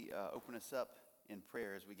open us up in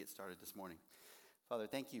prayer as we get started this morning. Father,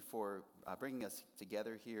 thank you for bringing us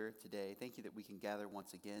together here today. Thank you that we can gather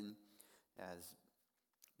once again. As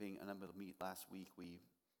being unable to meet last week, we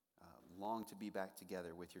long to be back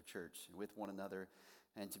together with your church and with one another,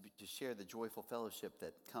 and to share the joyful fellowship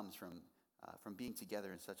that comes from being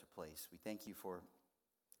together in such a place. We thank you for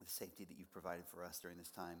the safety that you've provided for us during this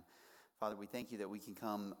time. Father, we thank you that we can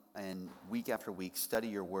come and week after week study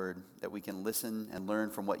your word, that we can listen and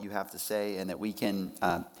learn from what you have to say, and that we can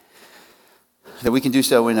do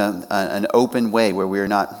so in an open way where we are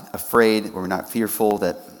not afraid, where we're not fearful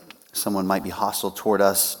that someone might be hostile toward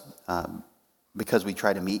us because we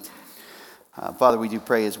try to meet. Father, we do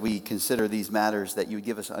pray as we consider these matters that you would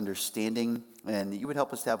give us understanding and that you would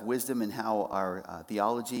help us to have wisdom in how our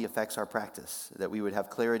theology affects our practice, that we would have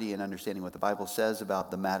clarity in understanding what the Bible says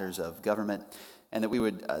about the matters of government, and that we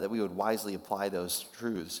would wisely apply those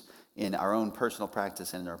truths in our own personal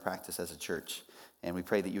practice and in our practice as a church. And we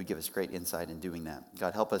pray that you would give us great insight in doing that.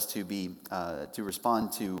 God, help us to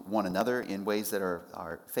respond to one another in ways that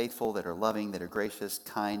are faithful, that are loving, that are gracious,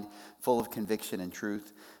 kind, full of conviction and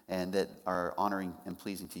truth, and that are honoring and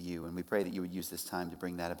pleasing to you. And we pray that you would use this time to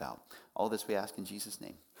bring that about. All this we ask in Jesus'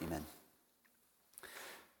 name. Amen.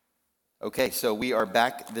 Okay, so we are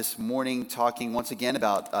back this morning talking once again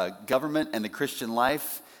about government and the Christian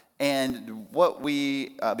life. And what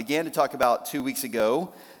we began to talk about 2 weeks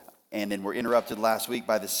ago, and then were interrupted last week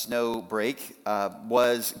by the snow break,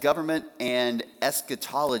 was government and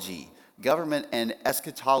eschatology. Government and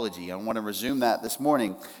eschatology. I want to resume that this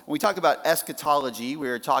morning. When we talk about eschatology, we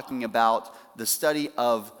are talking about the study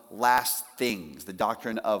of last things, the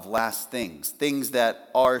doctrine of last things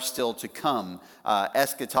that are still to come.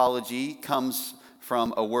 Eschatology comes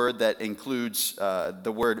from a word that includes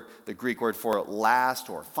the Greek word for last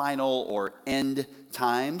or final or end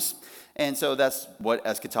times. And so that's what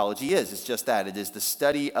eschatology is. It's just that. It is the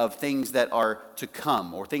study of things that are to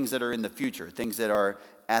come, or things that are in the future, things that are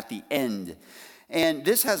at the end. And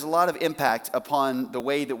this has a lot of impact upon the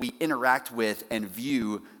way that we interact with and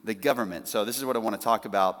view the government. So this is what I want to talk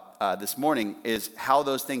about this morning, is how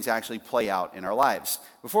those things actually play out in our lives.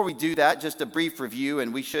 Before we do that, just a brief review,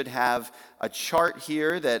 and we should have a chart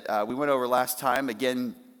here that we went over last time.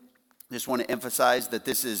 Again, just want to emphasize that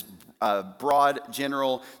this is broad,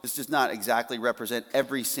 general. This does not exactly represent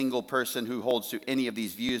every single person who holds to any of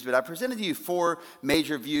these views, but I presented to you 4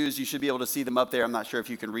 major views. You should be able to see them up there. I'm not sure if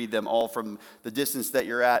you can read them all from the distance that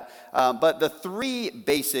you're at, but the 3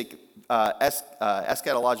 basic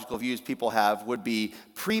eschatological views people have would be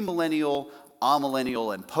premillennial,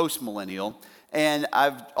 amillennial, and postmillennial. And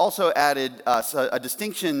I've also added a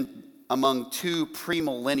distinction among 2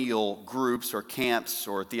 premillennial groups or camps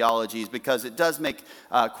or theologies, because it does make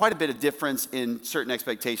quite a bit of difference in certain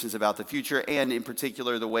expectations about the future, and in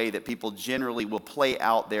particular the way that people generally will play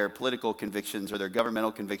out their political convictions or their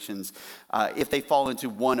governmental convictions if they fall into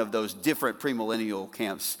one of those different premillennial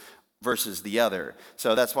camps versus the other.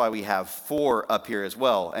 So that's why we have 4 up here as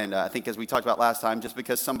well. And I think, as we talked about last time, just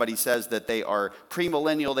because somebody says that they are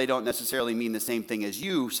premillennial, they don't necessarily mean the same thing as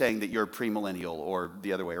you saying that you're premillennial, or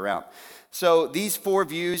the other way around. So these 4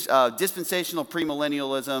 views, dispensational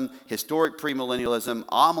premillennialism, historic premillennialism,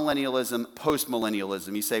 amillennialism,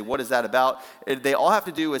 postmillennialism. You say, what is that about? They all have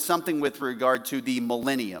to do with something with regard to the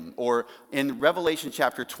millennium, or in Revelation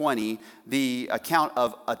chapter 20, the account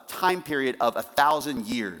of a time period of 1,000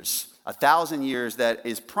 years. 1,000 years that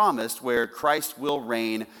is promised, where Christ will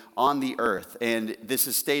reign on the earth. And this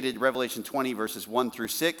is stated Revelation 20 verses 1 through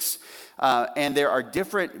 6. And there are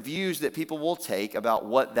different views that people will take about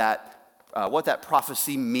what that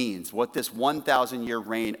prophecy means, what this 1,000-year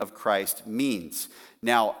reign of Christ means.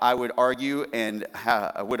 Now, I would argue, and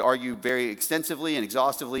I would argue very extensively and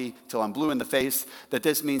exhaustively till I'm blue in the face, that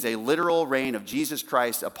this means a literal reign of Jesus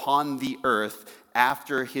Christ upon the earth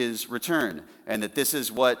after his return, and that this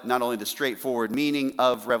is what not only the straightforward meaning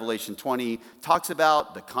of Revelation 20 talks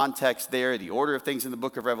about, the context there, the order of things in the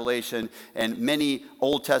book of Revelation, and many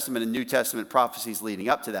Old Testament and New Testament prophecies leading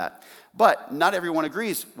up to that. But not everyone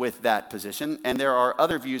agrees with that position, and there are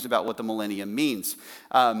other views about what the millennium means.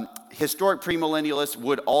 Historic premillennialists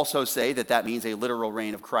would also say that that means a literal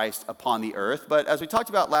reign of Christ upon the earth. But as we talked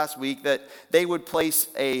about last week, that they would place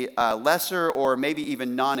a lesser or maybe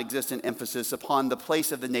even non-existent emphasis upon the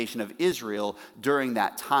place of the nation of Israel during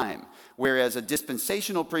that time. Whereas a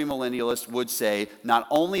dispensational premillennialist would say not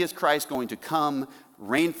only is Christ going to come,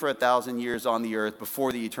 reign for 1,000 years on the earth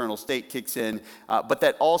before the eternal state kicks in, but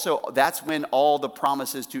that also that's when all the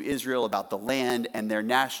promises to Israel about the land and their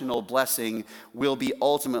national blessing will be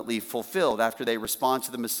ultimately fulfilled after they respond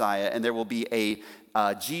to the Messiah, and there will be a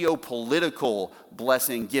geopolitical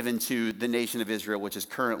blessing given to the nation of Israel, which is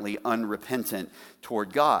currently unrepentant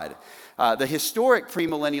toward God. The historic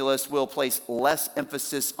premillennialist will place less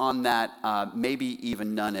emphasis on that, maybe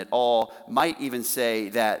even none at all, might even say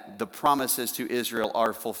that the promises to Israel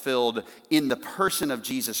are fulfilled in the person of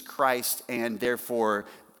Jesus Christ, and therefore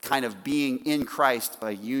kind of being in Christ by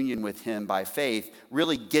union with him by faith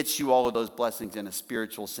really gets you all of those blessings in a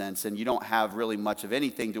spiritual sense, and you don't have really much of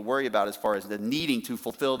anything to worry about as far as the needing to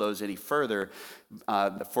fulfill those any further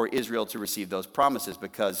for Israel to receive those promises,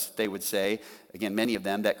 because they would say, again, many of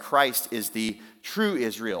them, that Christ is the true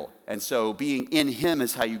Israel, and so being in him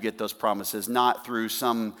is how you get those promises, not through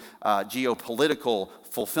some geopolitical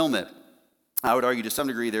fulfillment. I would argue to some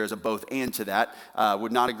degree there is a both and to that.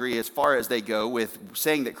 Would not agree as far as they go with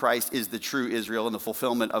saying that Christ is the true Israel and the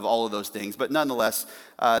fulfillment of all of those things. But nonetheless,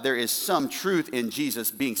 there is some truth in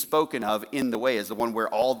Jesus being spoken of in the way as the one where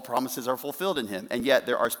all the promises are fulfilled in him. And yet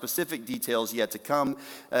there are specific details yet to come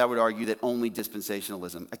that I would argue that only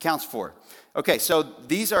dispensationalism accounts for. Okay, so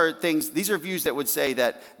these are views that would say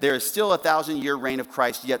that there is still a 1,000-year reign of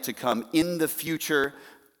Christ yet to come in the future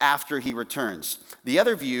after he returns. The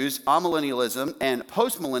other views, amillennialism and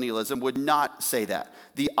postmillennialism, would not say that.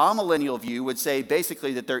 The amillennial view would say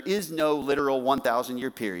basically that there is no literal 1,000-year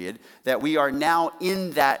period, that we are now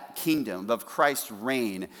in that kingdom of Christ's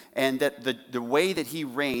reign, and that the way that he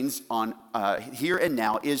reigns on here and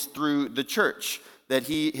now is through the church. That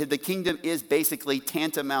the kingdom is basically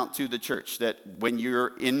tantamount to the church, that when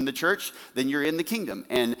you're in the church, then you're in the kingdom.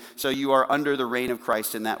 And so you are under the reign of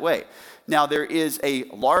Christ in that way. Now, there is a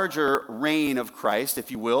larger reign of Christ, if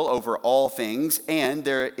you will, over all things, and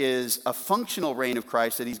there is a functional reign of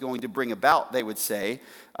Christ that he's going to bring about, they would say,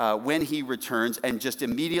 when he returns and just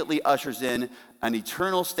immediately ushers in an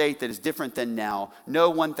eternal state that is different than now.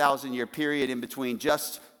 No 1,000-year period in between,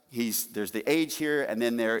 just there's the age here, and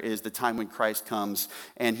then there is the time when Christ comes,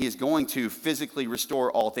 and he is going to physically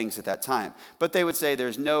restore all things at that time. But they would say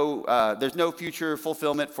there's no future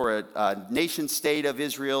fulfillment for a nation state of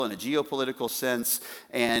Israel in a geopolitical sense,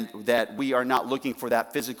 and that we are not looking for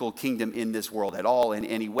that physical kingdom in this world at all in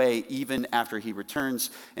any way, even after he returns.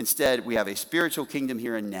 Instead, we have a spiritual kingdom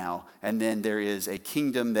here and now, and then there is a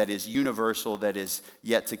kingdom that is universal that is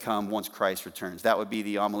yet to come once Christ returns. That would be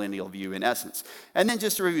the amillennial view in essence. And then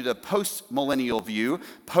just to review the post-millennial view,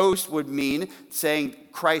 post would mean saying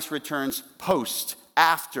Christ returns post,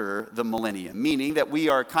 after the millennium, meaning that we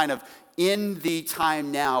are kind of in the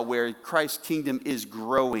time now where Christ's kingdom is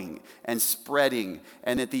growing and spreading,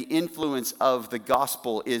 and that the influence of the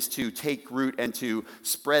gospel is to take root and to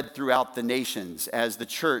spread throughout the nations, as the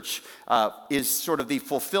church is sort of the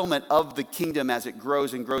fulfillment of the kingdom as it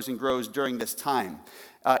grows and grows and grows during this time.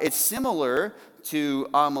 It's similar to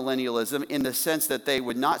amillennialism in the sense that they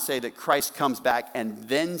would not say that Christ comes back and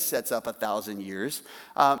then sets up 1,000 years,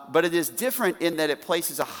 but it is different in that it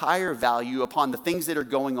places a higher value upon the things that are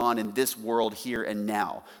going on in this world here and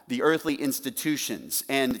now, the earthly institutions,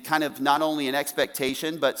 and kind of not only an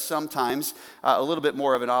expectation, but sometimes a little bit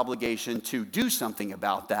more of an obligation to do something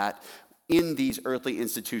about that in these earthly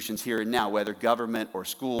institutions here and now, whether government or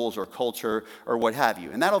schools or culture or what have you.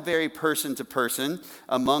 And that'll vary person to person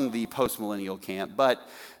among the postmillennial camp. But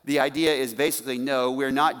the idea is basically, no,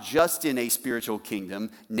 we're not just in a spiritual kingdom.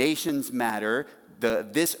 Nations matter.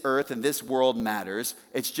 This earth and this world matters.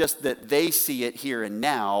 It's just that they see it here and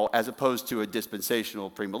now, as opposed to a dispensational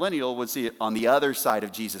premillennial would see it on the other side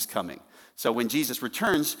of Jesus coming. So when Jesus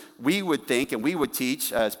returns, we would think and we would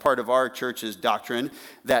teach as part of our church's doctrine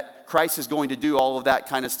that Christ is going to do all of that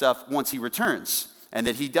kind of stuff once he returns, and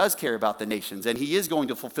that he does care about the nations, and he is going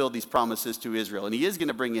to fulfill these promises to Israel, and he is going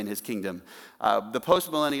to bring in his kingdom. The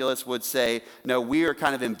postmillennialists would say, no, we are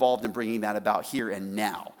kind of involved in bringing that about here and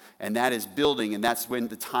now. And that is building, and that's when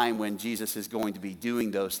the time when Jesus is going to be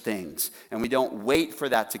doing those things. And we don't wait for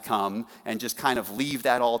that to come and just kind of leave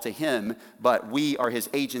that all to him, but we are his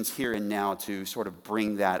agents here and now to sort of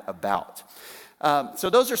bring that about. So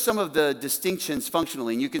those are some of the distinctions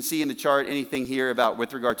functionally, and you can see in the chart anything here about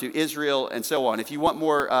with regard to Israel and so on. If you want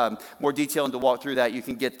more detail and to walk through that, you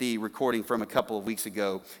can get the recording from a couple of weeks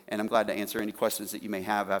ago, and I'm glad to answer any questions that you may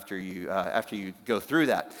have after you go through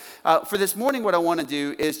that. For this morning, what I want to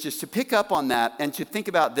do is just to pick up on that and to think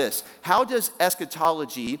about this. How does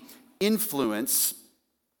eschatology influence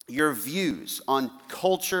your views on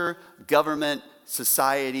culture, government,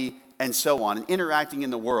 society, and so on, and interacting in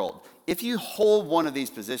the world? If you hold one of these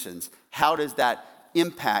positions, how does that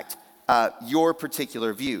impact your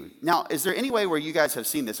particular view. Now, is there any way where you guys have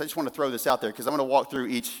seen this? I just want to throw this out there because I'm going to walk through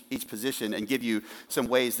each position and give you some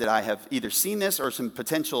ways that I have either seen this or some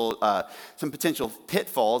potential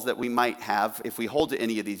pitfalls that we might have if we hold to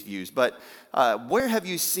any of these views. But where have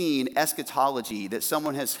you seen eschatology, that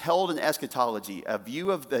someone has held an eschatology, a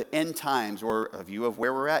view of the end times or a view of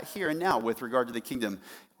where we're at here and now with regard to the kingdom?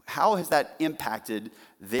 How has that impacted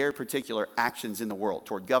their particular actions in the world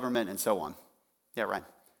toward government and so on? Yeah, Ryan.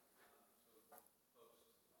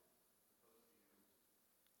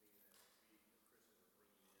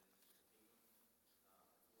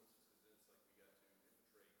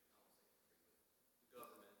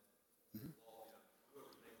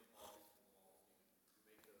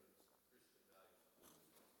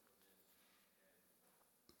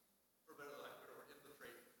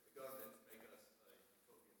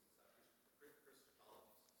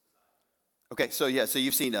 Okay, so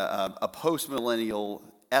you've seen a post-millennial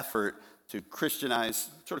effort to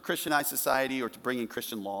sort of Christianize society or to bring in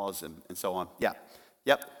Christian laws and so on. Yeah,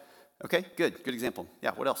 yep. Okay, good example.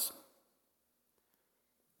 Yeah, what else?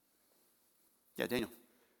 Yeah, Daniel.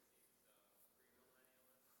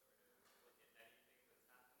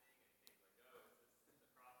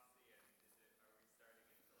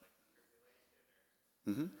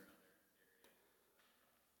 Mm-hmm.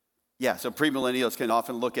 Yeah, so premillennials can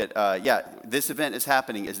often look at, this event is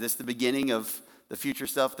happening. Is this the beginning of the future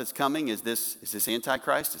stuff that's coming? Is this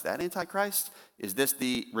Antichrist? Is that Antichrist? Is this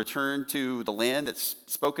the return to the land that's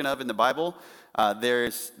spoken of in the Bible?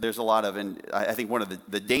 There's a lot of, and I think one of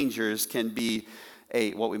the dangers can be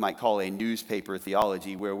what we might call a newspaper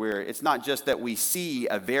theology, where it's not just that we see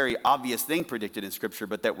a very obvious thing predicted in Scripture,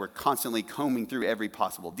 but that we're constantly combing through every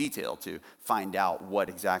possible detail to find out what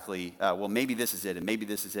exactly, maybe this is it, and maybe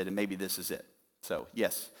this is it, and maybe this is it. So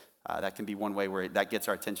yes, that can be one way where that gets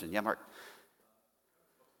our attention. Yeah, Mark?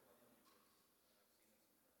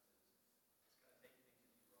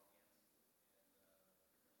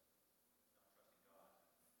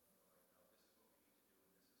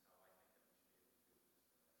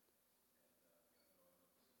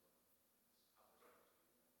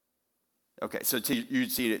 Okay, so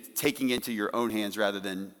you'd see it taking into your own hands rather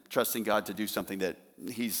than trusting God to do something that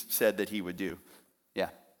he's said that he would do. Yeah.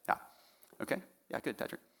 Okay, yeah, good,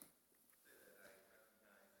 Patrick.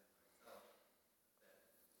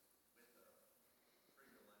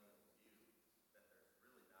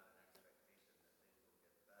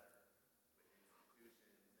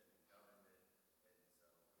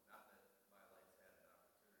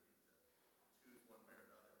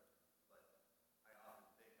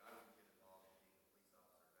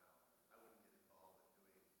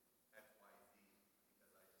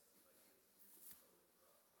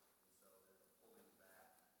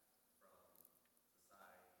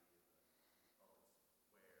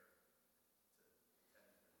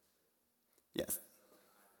 Yes.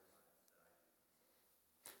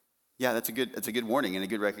 Yeah, that's a good warning and a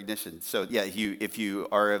good recognition. So yeah, if you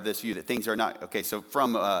are of this view that things are not okay, so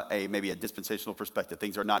from maybe a dispensational perspective,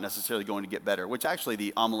 things are not necessarily going to get better, which actually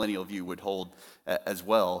the amillennial view would hold as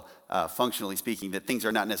well, functionally speaking, that things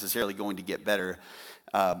are not necessarily going to get better.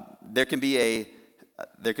 There can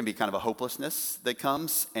be kind of a hopelessness that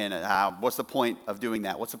comes, and what's the point of doing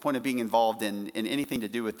that? What's the point of being involved in anything to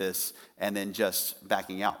do with this and then just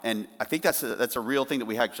backing out? And I think that's a real thing that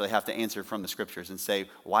we actually have to answer from the scriptures and say,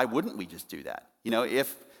 why wouldn't we just do that? You know,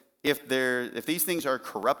 if these things are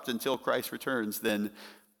corrupt until Christ returns, then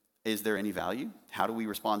is there any value? How do we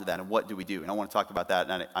respond to that, and what do we do? And I want to talk about that,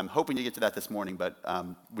 and I'm hoping to get to that this morning, but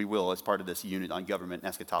we will, as part of this unit on government and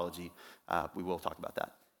eschatology, we will talk about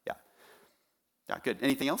that. Yeah, good.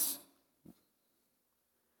 Anything else?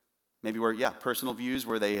 Maybe personal views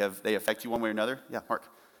where they affect you one way or another. Yeah, Mark.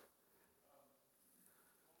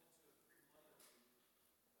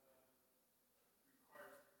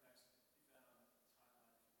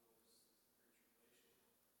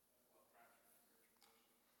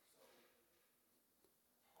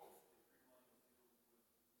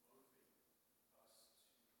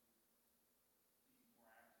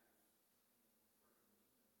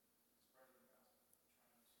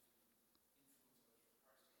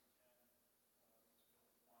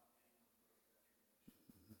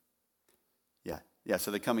 Yeah.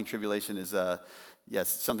 So the coming tribulation is,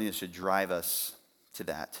 something that should drive us to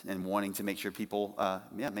that, and wanting to make sure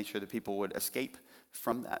make sure that people would escape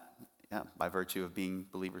from that, by virtue of being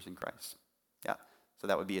believers in Christ. Yeah. So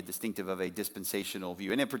that would be a distinctive of a dispensational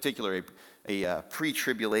view, and in particular, a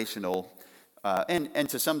pre-tribulational, and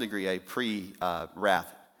to some degree a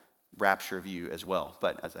pre-wrath rapture view as well.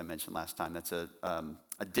 But as I mentioned last time, that's a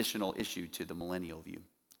additional issue to the millennial view.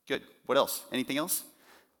 Good. What else? Anything else?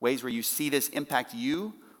 ways where you see this impact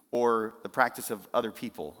you or the practice of other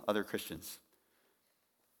people, other Christians?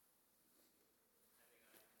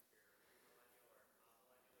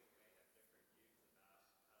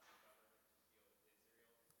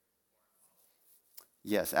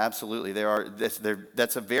 Yes, absolutely.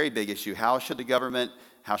 That's a very big issue. How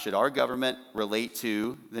should our government relate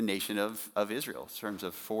to the nation of Israel in terms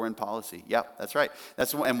of foreign policy? Yep, that's right.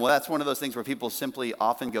 That's one of those things where people simply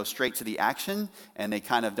often go straight to the action and they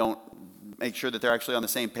kind of don't make sure that they're actually on the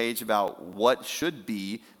same page about what should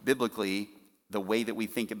be biblically the way that we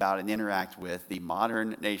think about and interact with the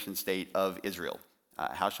modern nation state of Israel.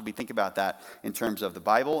 How should we think about that in terms of the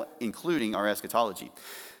Bible, including our eschatology?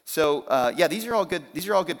 So these are all good. These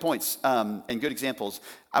are all good points and good examples.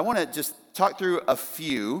 I want to just talk through a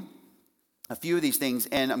few of these things,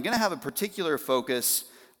 and I'm going to have a particular focus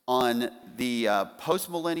on the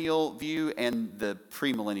postmillennial view and the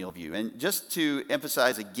premillennial view. And just to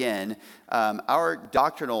emphasize again, our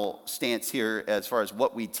doctrinal stance here, as far as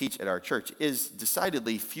what we teach at our church, is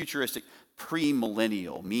decidedly futuristic.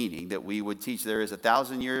 Premillennial, meaning that we would teach there is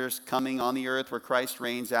 1,000 years coming on the earth where Christ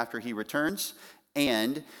reigns after he returns,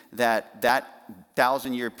 and that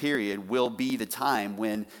 1,000-year period will be the time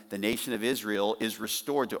when the nation of Israel is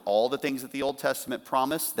restored to all the things that the Old Testament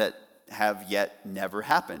promised that have yet never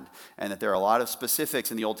happened, and that there are a lot of specifics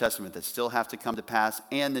in the Old Testament that still have to come to pass,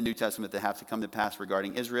 and the New Testament that have to come to pass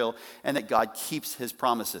regarding Israel, and that God keeps his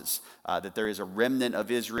promises, that there is a remnant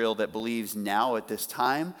of Israel that believes now at this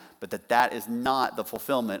time, but that is not the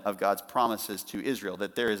fulfillment of God's promises to Israel,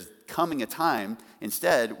 that there is coming a time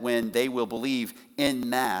instead when they will believe en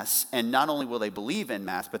masse, and not only will they believe en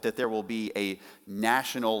masse, but that there will be a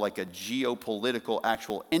national, like a geopolitical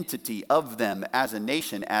actual entity of them as a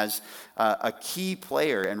nation, as a key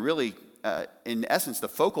player, and really in essence, the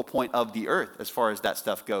focal point of the earth as far as that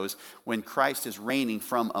stuff goes when Christ is reigning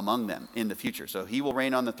from among them in the future. So he will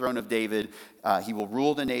reign on the throne of David. He will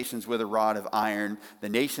rule the nations with a rod of iron. The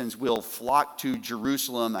nations will flock to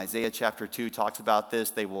Jerusalem. Isaiah chapter 2 talks about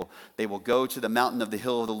this. They will go to the mountain of the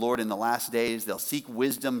hill of the Lord in the last days. They'll seek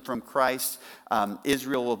wisdom from Christ.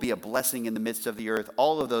 Israel will be a blessing in the midst of the earth.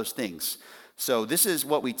 All of those things. So this is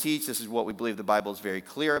what we teach. This is what we believe the Bible is very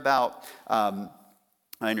clear about.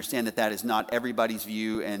 I understand that is not everybody's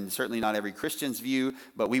view and certainly not every Christian's view,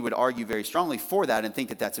 but we would argue very strongly for that and think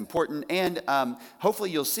that that's important. And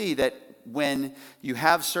hopefully you'll see that when you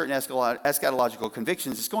have certain eschatological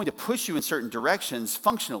convictions, it's going to push you in certain directions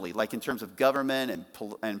functionally, like in terms of government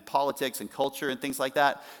and politics and culture and things like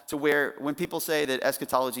that, to where when people say that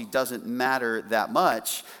eschatology doesn't matter that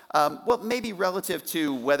much, well, maybe relative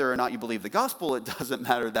to whether or not you believe the gospel, it doesn't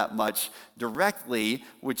matter that much directly,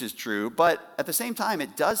 which is true, but at the same time,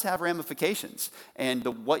 it does have ramifications. And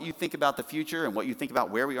what you think about the future and what you think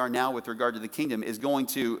about where we are now with regard to the kingdom is going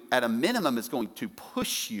to, at a minimum, is going to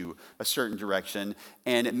push you a certain direction,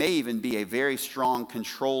 and it may even be a very strong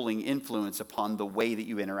controlling influence upon the way that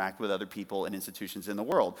you interact with other people and institutions in the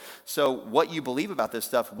world. So what you believe about this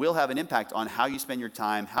stuff will have an impact on how you spend your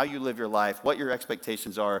time, how you live your life, what your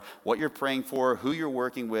expectations are, what you're praying for, who you're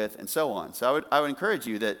working with, and so on. So I would encourage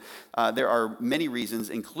you that there are many reasons,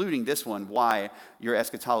 including this one, why your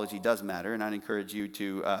eschatology does matter, and I'd encourage you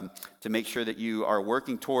to make sure that you are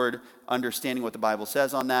working toward understanding what the Bible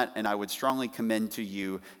says on that, and I would strongly commend to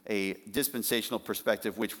you a dispensational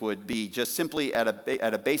perspective, which would be just simply at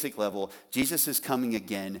a basic level, Jesus is coming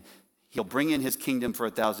again. He'll bring in his kingdom for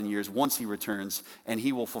 1,000 years once he returns, and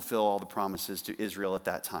he will fulfill all the promises to Israel at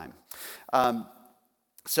that time.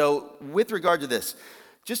 So with regard to this,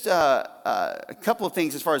 just a couple of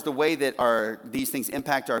things as far as the way that these things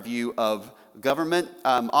impact our view of government.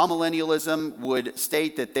 Amillennialism would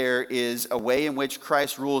state that there is a way in which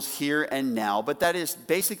Christ rules here and now, but that is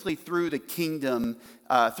basically through the kingdom,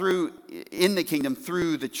 through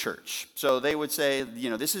the church. So they would say,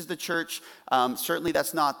 this is the church. Certainly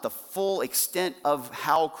that's not the full extent of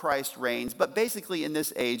how Christ reigns, but basically in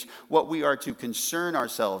this age, what we are to concern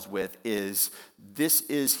ourselves with is this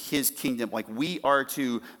is his kingdom. Like we are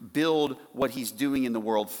to build what he's doing in the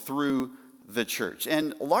world through the church.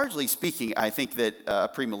 And largely speaking, I think that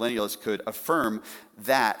premillennialists could affirm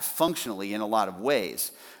that functionally in a lot of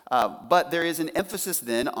ways. But there is an emphasis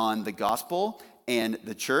then on the gospel and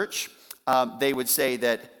the church. They would say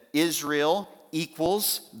that Israel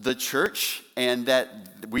equals the church, and that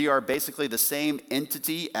we are basically the same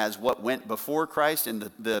entity as what went before Christ and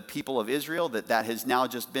the people of Israel, that has now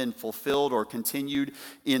just been fulfilled or continued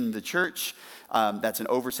in the church. That's an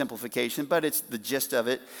oversimplification, but it's the gist of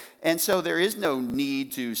it. And so there is no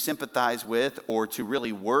need to sympathize with or to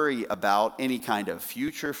really worry about any kind of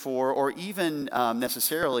future for, or even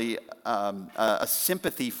necessarily a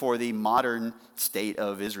sympathy for the modern state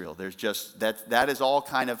of Israel. There's just that is all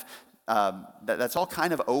kind of that's all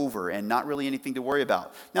kind of over and not really anything to worry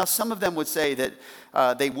about. Now, some of them would say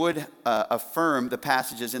that they would affirm the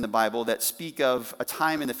passages in the Bible that speak of a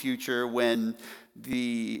time in the future when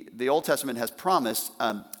the Old Testament has promised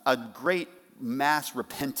a great mass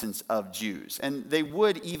repentance of Jews. And they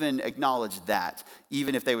would even acknowledge that,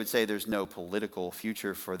 even if they would say there's no political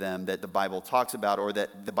future for them that the Bible talks about or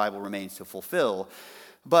that the Bible remains to fulfill.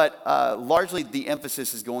 But largely the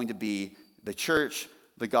emphasis is going to be the church,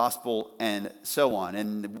 the gospel, and so on.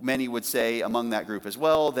 And many would say among that group as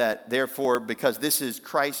well that therefore, because this is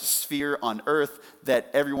Christ's sphere on earth,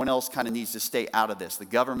 that everyone else kind of needs to stay out of this. The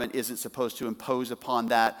government isn't supposed to impose upon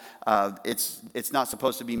that. It's not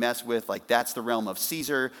supposed to be messed with. Like, that's the realm of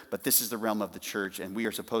Caesar, but this is the realm of the church, and we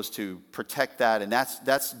are supposed to protect that. And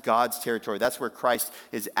that's God's territory. That's where Christ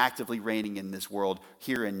is actively reigning in this world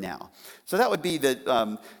here and now. So that would be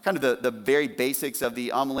the kind of the very basics of the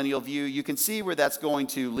amillennial view. You can see where that's going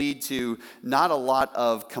to lead to not a lot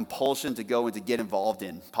of compulsion to go and to get involved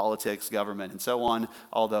in politics, government, and so on,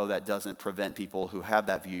 although that doesn't prevent people who have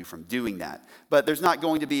that view from doing that. But there's not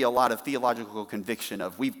going to be a lot of theological conviction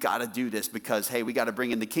of we've got to do this because, hey, we got to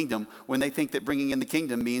bring in the kingdom, when they think that bringing in the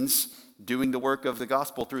kingdom means doing the work of the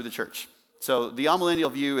gospel through the church. So the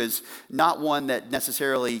amillennial view is not one that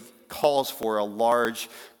necessarily calls for a large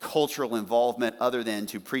cultural involvement other than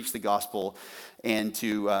to preach the gospel and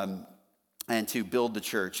to build the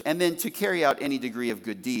church, and then to carry out any degree of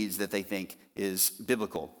good deeds that they think is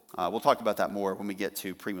biblical. We'll talk about that more when we get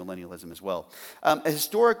to premillennialism as well.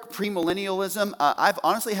 Historic premillennialism, I've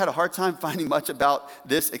honestly had a hard time finding much about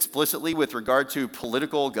this explicitly with regard to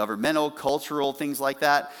political, governmental, cultural, things like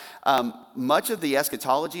that. Much of the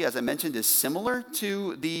eschatology, as I mentioned, is similar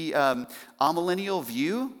to the amillennial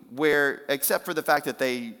view, where, except for the fact that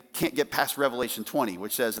they can't get past Revelation 20,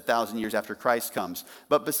 which says 1,000 years after Christ comes.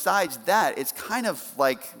 But besides that, it's kind of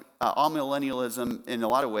like amillennialism in a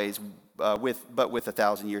lot of ways, with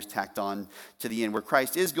 1,000 years tacked on to the end, where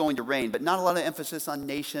Christ is going to reign, but not a lot of emphasis on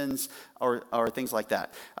nations or things like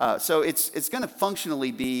that. So it's going to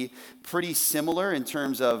functionally be pretty similar in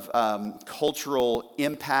terms of cultural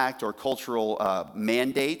impact or cultural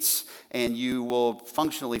mandates, and you will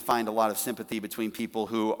functionally find a lot of sympathy between people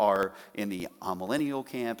who are in the amillennial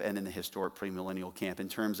camp and in the historic premillennial camp in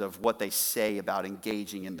terms of what they say about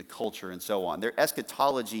engaging in the culture and so on. Their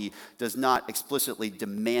eschatology does not explicitly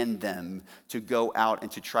demand them to go out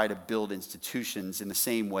and to try to build institutions in the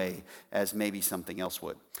same way as maybe something else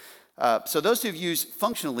would. So those two views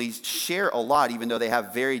functionally share a lot, even though they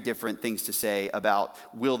have very different things to say about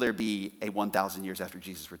will there be a 1,000 years after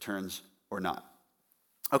Jesus returns or not.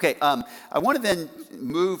 Okay, I want to then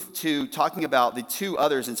move to talking about the two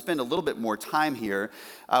others and spend a little bit more time here.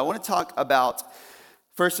 I want to talk about,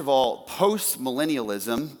 first of all,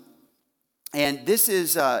 post-millennialism. And this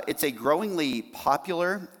is, it's a growingly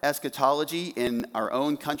popular eschatology in our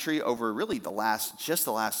own country over really the last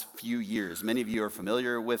few years. Many of you are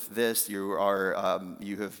familiar with this.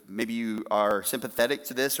 Maybe you are sympathetic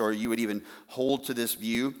to this, or you would even hold to this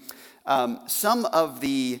view. Some of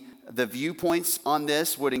the viewpoints on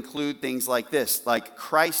this would include things like this, like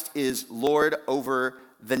Christ is Lord over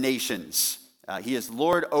the nations. He is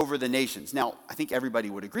Lord over the nations. Now, I think everybody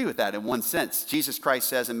would agree with that in one sense. Jesus Christ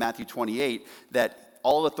says in Matthew 28 that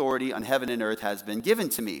all authority on heaven and earth has been given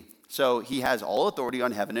to me. So he has all authority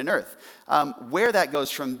on heaven and earth. Where that goes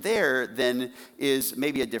from there then is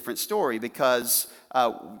maybe a different story, because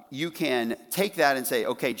you can take that and say,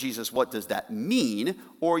 okay, Jesus, what does that mean?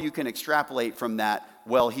 Or you can extrapolate from that,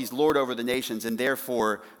 well, he's Lord over the nations, and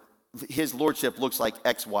therefore his lordship looks like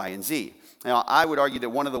X, Y, and Z. Now, I would argue that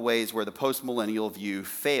one of the ways where the postmillennial view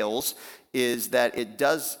fails is that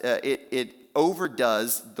it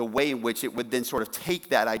overdoes the way in which it would then sort of take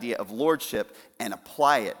that idea of lordship and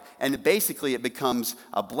apply it. And basically it becomes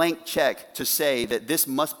a blank check to say that this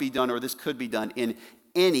must be done or this could be done in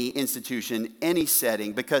any institution, any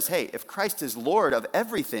setting, because, hey, if Christ is Lord of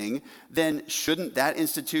everything, then shouldn't that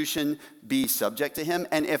institution be subject to him?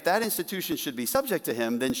 And if that institution should be subject to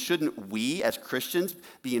him, then shouldn't we as Christians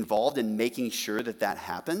be involved in making sure that that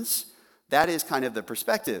happens? That is kind of the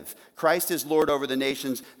perspective. Christ is Lord over the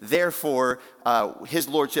nations, therefore his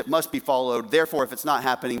lordship must be followed. Therefore, if it's not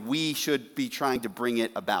happening, we should be trying to bring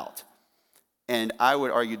it about. And I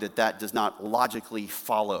would argue that that does not logically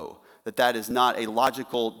follow, that is not a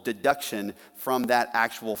logical deduction from that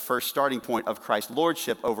actual first starting point of Christ's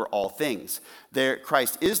lordship over all things.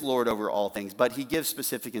 Christ is Lord over all things, but he gives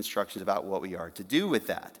specific instructions about what we are to do with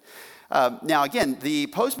that. Now, again, the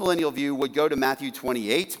postmillennial view would go to Matthew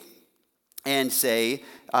 28 and say,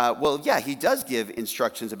 well, yeah, he does give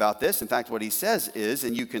instructions about this. In fact, what he says is,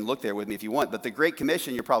 and you can look there with me if you want, but the Great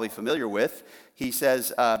Commission you're probably familiar with, he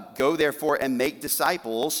says, go therefore and make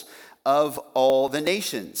disciples of all the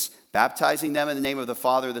nations, baptizing them in the name of the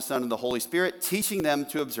Father, the Son, and the Holy Spirit, teaching them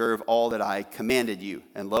to observe all that I commanded you.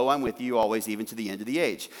 And lo, I'm with you always, even to the end of the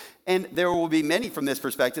age. And there will be many from this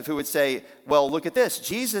perspective who would say, well, look at this.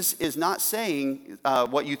 Jesus is not saying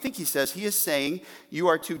what you think he says. He is saying you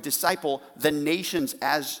are to disciple the nations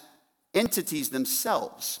as entities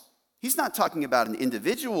themselves. He's not talking about an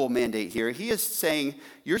individual mandate here. He is saying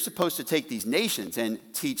you're supposed to take these nations and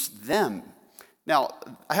teach them. Now,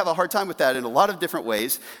 I have a hard time with that in a lot of different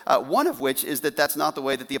ways, one of which is that that's not the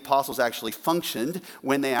way that the apostles actually functioned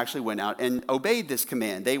when they actually went out and obeyed this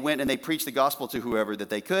command. They went and they preached the gospel to whoever that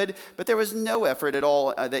they could, but there was no effort at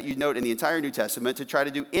all that you note in the entire New Testament to try to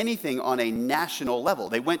do anything on a national level.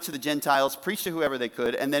 They went to the Gentiles, preached to whoever they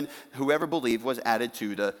could, and then whoever believed was added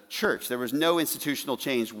to the church. There was no institutional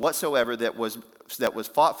change whatsoever that was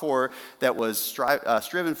fought for, that was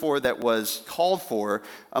striven for, that was called for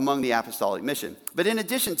among the apostolic mission. But in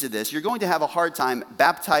addition to this, you're going to have a hard time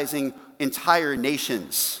baptizing entire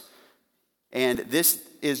nations. And this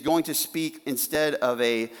is going to speak instead of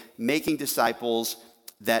a making disciples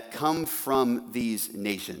that come from these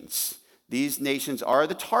nations. These nations are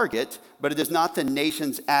the target, but it is not the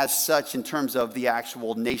nations as such in terms of the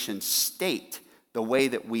actual nation state, the way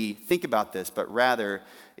that we think about this, but rather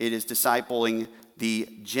it is discipling the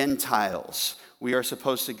Gentiles. We are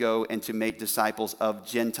supposed to go and to make disciples of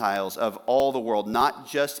Gentiles, of all the world, not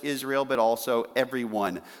just Israel, but also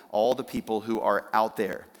everyone, all the people who are out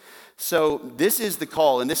there. So this is the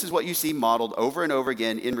call, and this is what you see modeled over and over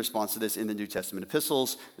again in response to this in the New Testament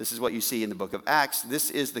epistles. This is what you see in the book of Acts. This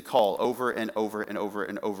is the call over and over and over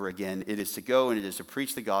and over again. It is to go and it is to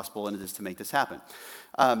preach the gospel and it is to make this happen.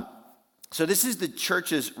 So this is the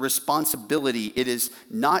church's responsibility. It is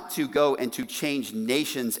not to go and to change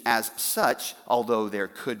nations as such, although there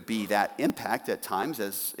could be that impact at times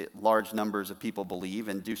as large numbers of people believe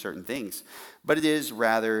and do certain things. But it is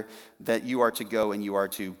rather that you are to go and you are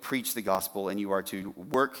to preach the gospel and you are to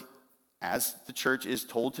work as the church is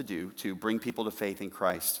told to do, to bring people to faith in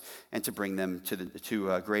Christ and to bring them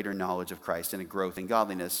to a greater knowledge of Christ and a growth in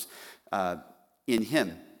godliness in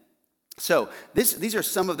him. So these are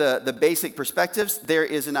some of the basic perspectives. There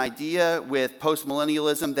is an idea with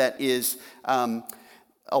postmillennialism that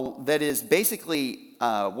is basically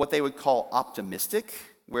what they would call optimistic,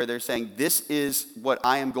 where they're saying this is what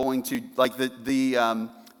I am going to, like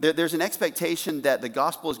there's an expectation that the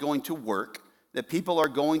gospel is going to work, that people are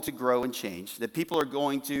going to grow and change, that people are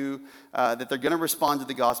going to, that they're going to respond to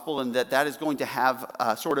the gospel, and that is going to have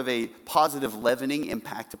sort of a positive leavening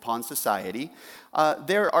impact upon society.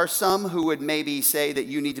 There are some who would maybe say that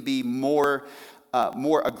you need to be more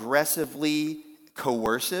aggressively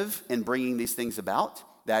coercive in bringing these things about.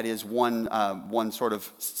 That is one sort of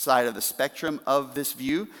side of the spectrum of this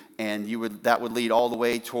view, and that would lead all the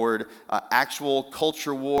way toward actual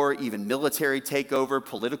culture war, even military takeover,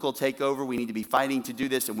 political takeover. We need to be fighting to do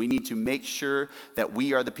this, and we need to make sure that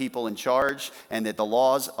we are the people in charge and that the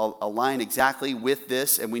laws align exactly with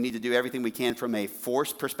this, and we need to do everything we can from a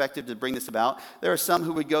force perspective to bring this about. There are some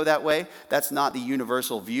who would go that way. That's not the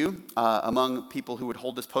universal view among people who would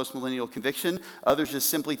hold this postmillennial conviction. Others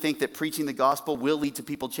just simply think that preaching the gospel will lead to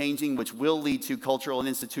people changing, which will lead to cultural and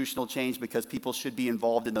institutional change because people should be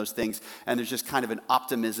involved in those things, and there's just kind of an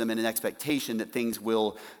optimism and an expectation that things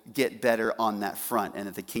will get better on that front and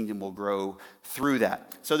that the kingdom will grow through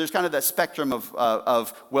that. So there's kind of that spectrum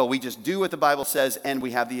of well, we just do what the Bible says and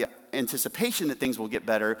we have the anticipation that things will get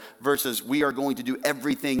better versus we are going to do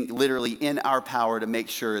everything literally in our power to make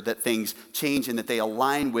sure that things change and that they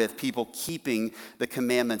align with people keeping the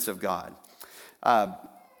commandments of God.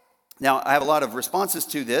 Now, I have a lot of responses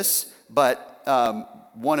to this, but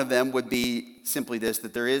one of them would be simply this,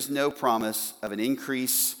 that there is no promise of an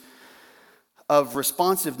increase of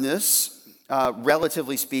responsiveness,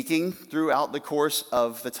 relatively speaking, throughout the course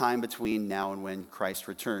of the time between now and when Christ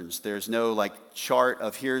returns. There's no chart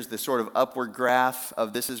of here's the sort of upward graph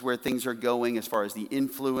of this is where things are going as far as the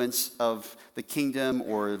influence of the kingdom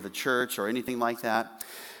or the church or anything like that.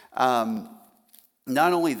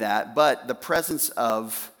 Not only that, but the presence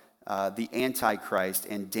of the Antichrist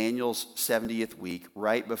and Daniel's 70th week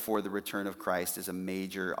right before the return of Christ is a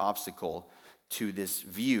major obstacle to this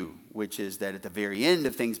view, which is that at the very end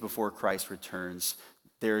of things before Christ returns,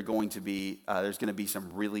 there's going to be some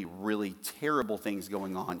really, really terrible things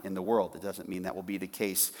going on in the world. It doesn't mean that will be the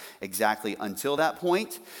case exactly until that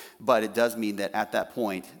point, but it does mean that at that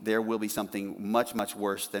point, there will be something much, much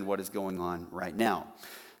worse than what is going on right now.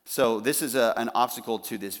 So this is an obstacle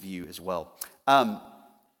to this view as well.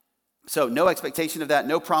 So no expectation of that,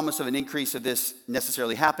 no promise of an increase of this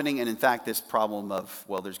necessarily happening, and in fact, this problem of,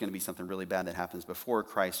 well, there's going to be something really bad that happens before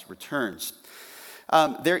Christ returns.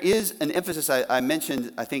 There is an emphasis, I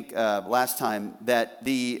mentioned, I think, last time, that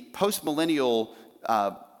the postmillennial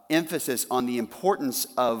emphasis on the importance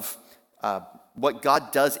of what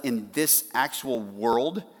God does in this actual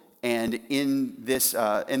world and in this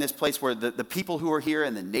place where the people who are here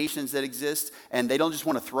and the nations that exist, and they don't just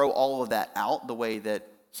want to throw all of that out the way that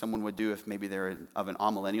someone would do if maybe they're of an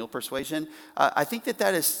amillennial persuasion. I think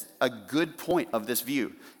that is a good point of this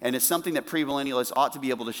view. And it's something that premillennialists ought to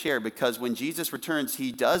be able to share, because when Jesus returns,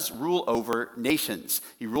 he does rule over nations.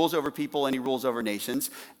 He rules over people and he rules over nations.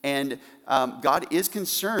 And God is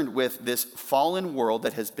concerned with this fallen world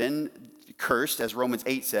that has been cursed, as Romans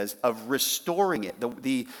 8 says, of restoring it.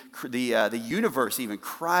 The universe even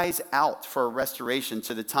cries out for a restoration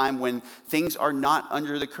to the time when things are not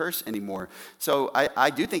under the curse anymore. So I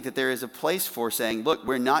do think that there is a place for saying, look,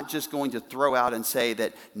 we're not just going to throw out and say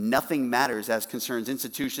that nothing matters as concerns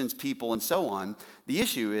institutions, people, and so on. The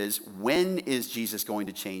issue is, when is Jesus going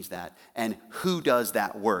to change that? And who does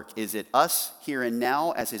that work? Is it us here and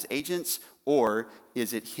now as his agents, or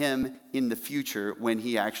is it him in the future when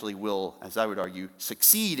he actually will, as I would argue,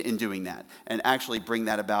 succeed in doing that and actually bring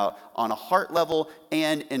that about on a heart level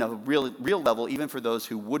and in a real level, even for those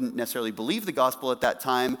who wouldn't necessarily believe the gospel at that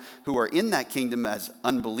time, who are in that kingdom as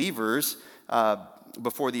unbelievers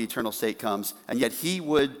before the eternal state comes, and yet he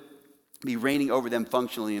would be reigning over them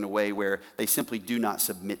functionally in a way where they simply do not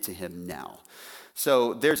submit to him now.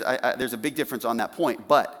 So there's a big difference on that point,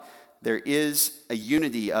 but there is a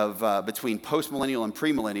unity of between postmillennial and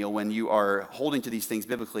premillennial when you are holding to these things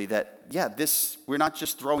biblically, that, we're not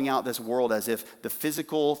just throwing out this world as if the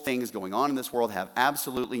physical things going on in this world have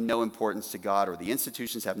absolutely no importance to God, or the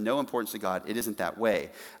institutions have no importance to God. It isn't that way.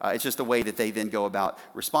 It's just the way that they then go about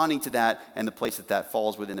responding to that, and the place that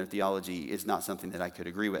falls within their theology is not something that I could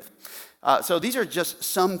agree with. So these are just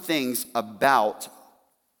some things about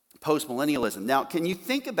postmillennialism. Now, can you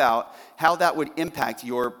think about how that would impact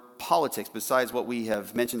your politics, besides what we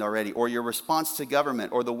have mentioned already, or your response to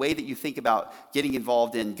government, or the way that you think about getting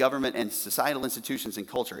involved in government and societal institutions and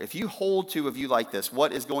culture? If you hold to a view like this,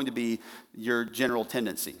 what is going to be your general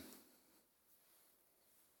tendency?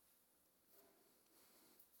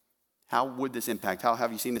 How would this impact? How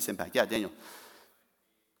have you seen this impact? Yeah, Daniel.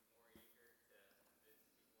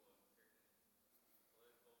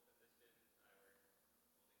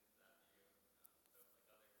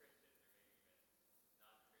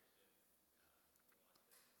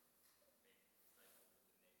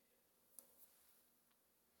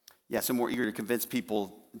 Yeah, so more eager to convince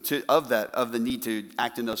people of the need to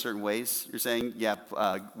act in those certain ways, you're saying? Yeah,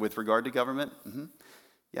 with regard to government? Mm-hmm.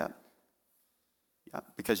 Yeah,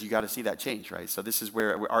 because you got to see that change, right? So this is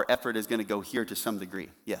where our effort is going to go here to some degree.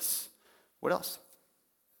 Yes. What else?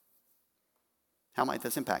 How might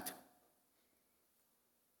this impact?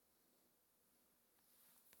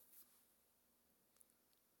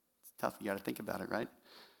 It's tough. You got to think about it, right?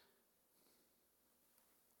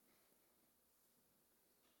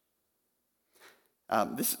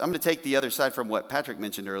 I'm going to take the other side from what Patrick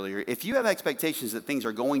mentioned earlier. If you have expectations that things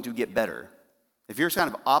are going to get better, if you're kind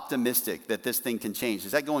of optimistic that this thing can change,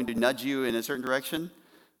 is that going to nudge you in a certain direction?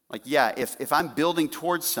 Like, yeah, if I'm building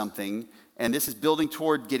towards something and this is building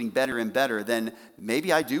toward getting better and better, then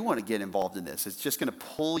maybe I do want to get involved in this. It's just going to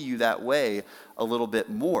pull you that way a little bit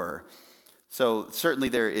more. So certainly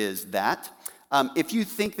there is that. If you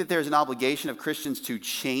think that there's an obligation of Christians to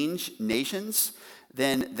change nations,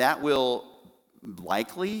 then that will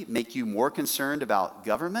likely make you more concerned about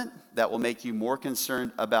government. That will make you more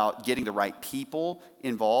concerned about getting the right people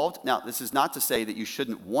involved. Now, this is not to say that you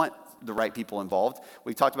shouldn't want the right people involved.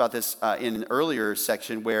 We talked about this in an earlier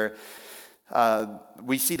section where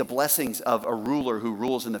we see the blessings of a ruler who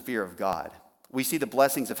rules in the fear of God. We see the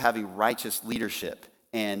blessings of having righteous leadership.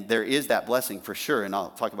 And there is that blessing for sure. And I'll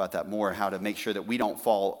talk about that more, how to make sure that we don't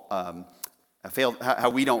how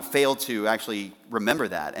we don't fail to actually remember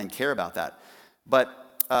that and care about that. But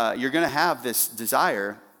you're going to have this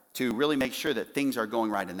desire to really make sure that things are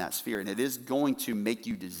going right in that sphere. And it is going to make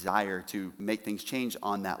you desire to make things change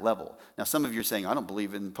on that level. Now, some of you are saying, I don't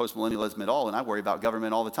believe in postmillennialism at all, and I worry about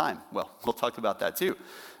government all the time. Well, we'll talk about that too,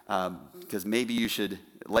 because maybe you should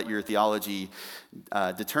let your theology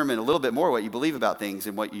determine a little bit more what you believe about things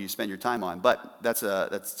and what you spend your time on. But that's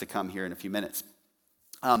to come here in a few minutes.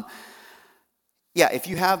 If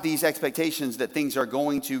you have these expectations that things are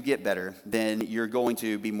going to get better, then you're going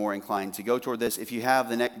to be more inclined to go toward this. If you have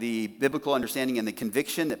the biblical understanding and the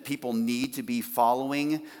conviction that people need to be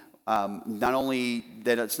following, not only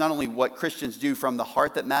that it's not only what Christians do from the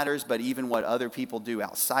heart that matters, but even what other people do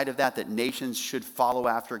outside of that nations should follow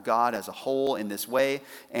after God as a whole in this way,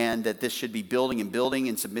 and that this should be building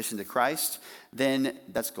in submission to Christ, then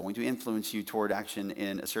that's going to influence you toward action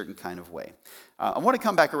in a certain kind of way. I want to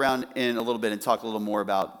come back around in a little bit and talk a little more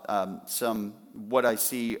about what I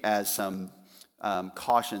see as some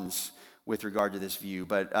cautions with regard to this view.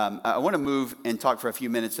 But I want to move and talk for a few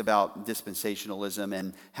minutes about dispensationalism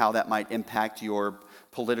and how that might impact your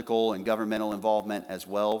political and governmental involvement as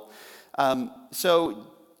well. So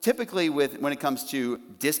typically when it comes to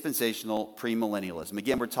dispensational premillennialism,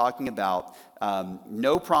 again, we're talking about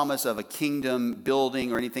no promise of a kingdom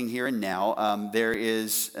building or anything here and now. There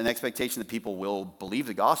is an expectation that people will believe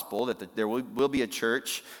the gospel, that there will be a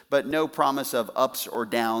church, but no promise of ups or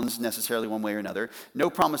downs necessarily one way or another.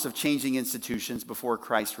 No promise of changing institutions before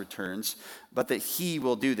Christ returns, but that he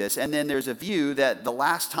will do this. And then there's a view that the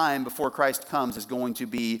last time before Christ comes is going to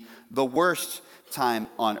be the worst time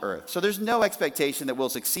on earth. So there's no expectation that we'll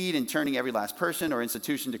succeed in turning every last person or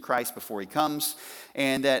institution to Christ before he comes,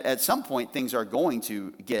 and that at some point things are going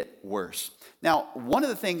to get worse. Now, one of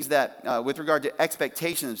the things that, with regard to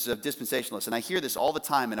expectations of dispensationalists, and I hear this all the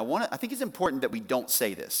time, and I think it's important that we don't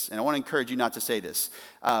say this, and I want to encourage you not to say this.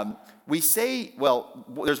 We say,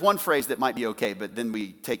 there's one phrase that might be okay, but then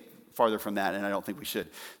we take farther from that, and I don't think we should.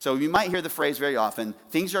 So you might hear the phrase very often,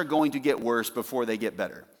 things are going to get worse before they get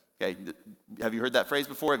better. Okay, have you heard that phrase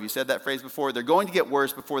before? Have you said that phrase before? They're going to get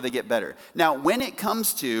worse before they get better. Now, when it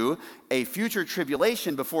comes to a future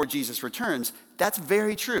tribulation before Jesus returns, that's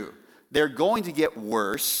very true. They're going to get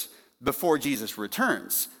worse before Jesus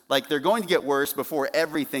returns. Like, they're going to get worse before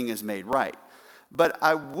everything is made right. But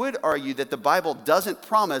I would argue that the Bible doesn't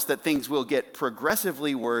promise that things will get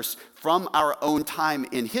progressively worse from our own time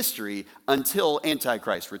in history until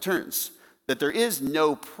Antichrist returns. That there is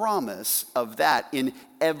no promise of that in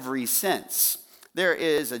every sense. There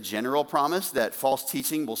is a general promise that false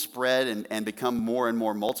teaching will spread and become more and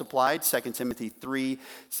more multiplied. 2 Timothy 3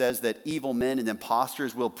 says that evil men and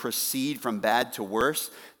impostors will proceed from bad to worse,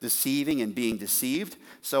 deceiving and being deceived.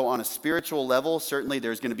 So on a spiritual level, certainly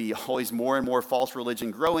there's going to be always more and more false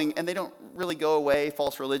religion growing, and they don't really go away,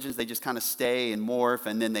 false religions. They just kind of stay and morph,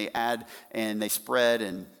 and then they add and they spread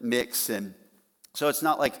and mix, and so it's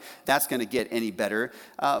not like that's going to get any better.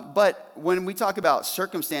 But when we talk about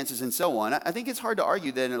circumstances and so on, I think it's hard to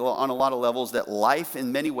argue that on a lot of levels that life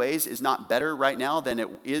in many ways is not better right now than it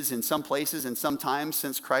is in some places and some times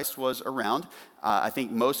since Christ was around. I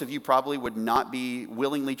think most of you probably would not be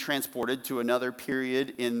willingly transported to another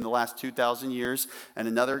period in the last 2,000 years and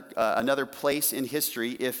another place in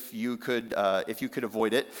history if you could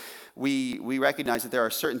avoid it. We recognize that there are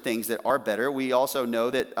certain things that are better. We also know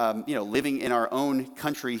that living in our own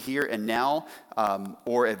country here and now,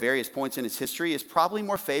 or at various points in its history, is probably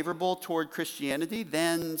more favorable toward Christianity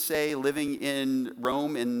than, say, living in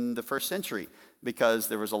Rome in the first century, because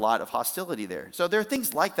there was a lot of hostility there. So there are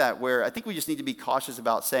things like that where I think we just need to be cautious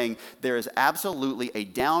about saying there is absolutely a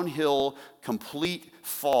downhill, complete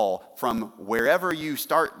fall from wherever you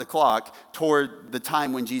start the clock toward the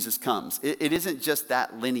time when Jesus comes. It isn't just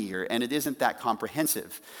that linear, and it isn't that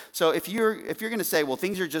comprehensive. So if you're going to say, well,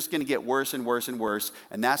 things are just going to get worse and worse and worse,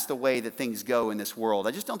 and that's the way that things go in this world,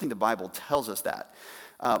 I just don't think the Bible tells us that.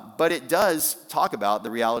 But it does talk about the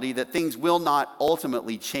reality that things will not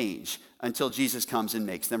ultimately change until Jesus comes and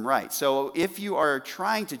makes them right. So if you are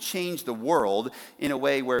trying to change the world in a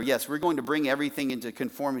way where, yes, we're going to bring everything into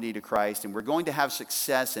conformity to Christ, and we're going to have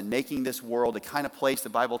success in making this world the kind of place the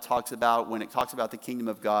Bible talks about when it talks about the kingdom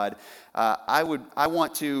of God, I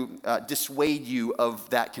want to dissuade you of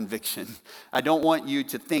that conviction. I don't want you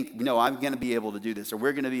to think, no, I'm going to be able to do this, or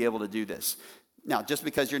we're going to be able to do this. Now, just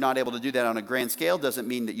because you're not able to do that on a grand scale doesn't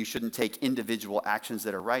mean that you shouldn't take individual actions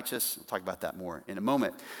that are righteous. We'll talk about that more in a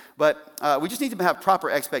moment. But we just need to have proper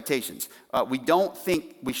expectations. We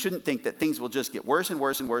shouldn't think that things will just get worse and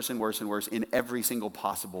worse and worse and worse and worse in every single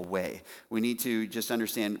possible way. We need to just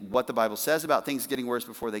understand what the Bible says about things getting worse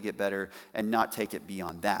before they get better and not take it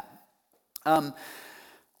beyond that.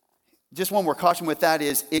 Just one more caution with that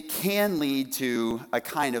is it can lead to a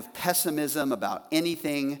kind of pessimism about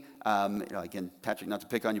anything. Again, Patrick, not to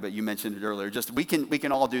pick on you, but you mentioned it earlier. Just we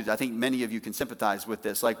can all do that. I think many of you can sympathize with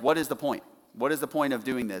this. Like, what is the point? What is the point of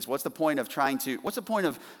doing this? What's the point of what's the point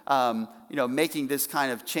of, making this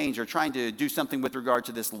kind of change or trying to do something with regard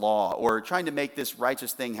to this law or trying to make this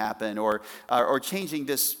righteous thing happen or changing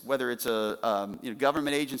this, whether it's a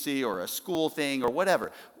government agency or a school thing or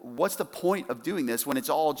whatever. What's the point of doing this when it's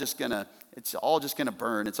all just gonna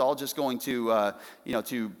burn? It's all just going to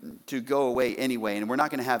go away anyway, and we're not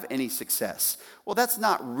going to have any success. Well, that's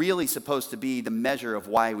not really supposed to be the measure of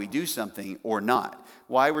why we do something or not.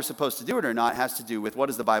 Why we're supposed to do it or not has to do with what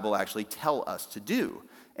does the Bible actually tell us to do,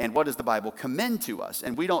 and what does the Bible commend to us.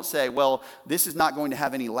 And we don't say, well, this is not going to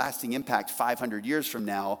have any lasting impact 500 years from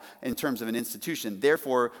now in terms of an institution.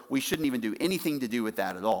 Therefore, we shouldn't even do anything to do with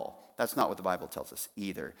that at all. That's not what the Bible tells us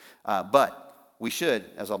either. But we should,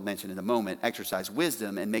 as I'll mention in a moment, exercise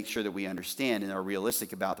wisdom and make sure that we understand and are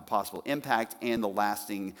realistic about the possible impact and the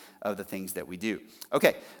lasting of the things that we do.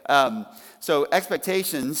 Okay, so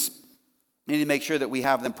expectations, we need to make sure that we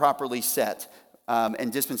have them properly set.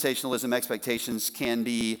 And dispensationalism expectations can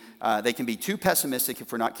be too pessimistic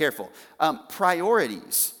if we're not careful.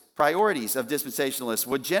 Priorities of dispensationalists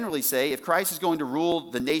would generally say if Christ is going to rule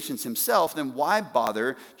the nations himself, then why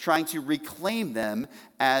bother trying to reclaim them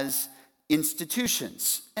as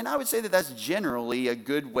institutions? And I would say that that's generally a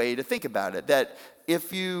good way to think about it, that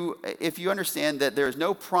if you understand that there is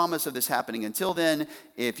no promise of this happening until then,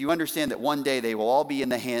 if you understand that one day they will all be in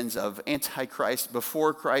the hands of Antichrist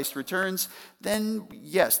before Christ returns, then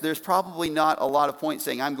yes, there's probably not a lot of point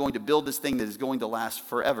saying I'm going to build this thing that is going to last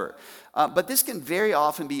forever. But this can very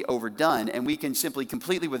often be overdone, and we can simply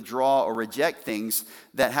completely withdraw or reject things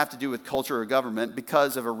that have to do with culture or government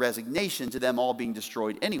because of a resignation to them all being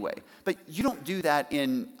destroyed anyway. But you don't do that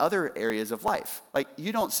in other areas of life. Like,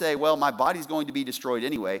 you don't say, well, my body's going to be destroyed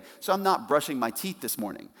anyway, so I'm not brushing my teeth this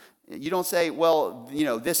morning. You don't say, well,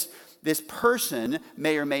 this person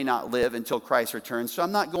may or may not live until Christ returns, so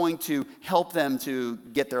I'm not going to help them to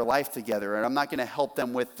get their life together, and I'm not going to help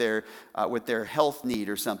them with their health need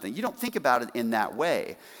or something. You don't think about it in that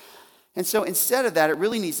way. And so instead of that, it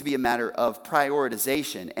really needs to be a matter of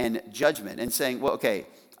prioritization and judgment and saying, well, okay,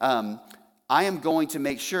 I am going to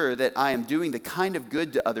make sure that I am doing the kind of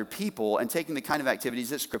good to other people and taking the kind of activities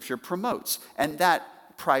that Scripture promotes. And that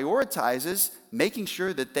prioritizes making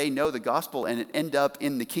sure that they know the gospel and end up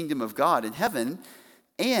in the kingdom of God in heaven.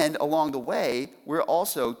 And along the way, we're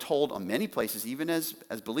also told on many places, even as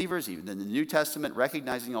believers, even in the New Testament,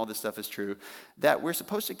 recognizing all this stuff is true, that we're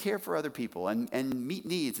supposed to care for other people and meet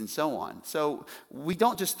needs and so on. So we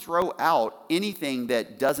don't just throw out anything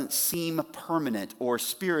that doesn't seem permanent or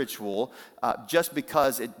spiritual just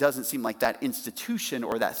because it doesn't seem like that institution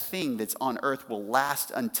or that thing that's on earth will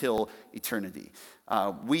last until eternity.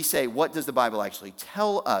 We say, what does the Bible actually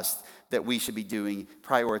tell us that we should be doing,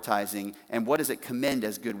 prioritizing, and what does it commend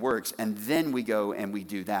as good works? And then we go and we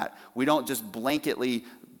do that. We don't just blanketly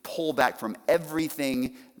pull back from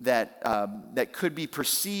everything that could be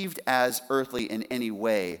perceived as earthly in any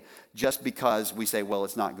way just because we say, well,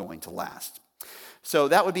 it's not going to last. So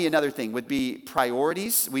that would be another thing, would be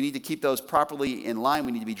priorities. We need to keep those properly in line.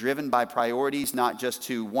 We need to be driven by priorities, not just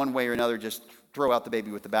to one way or another, just throw out the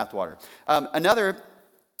baby with the bathwater. Another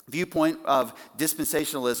viewpoint of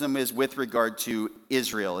dispensationalism is with regard to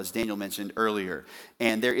Israel, as Daniel mentioned earlier.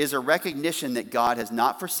 And there is a recognition that God has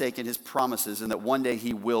not forsaken his promises and that one day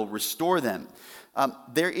he will restore them.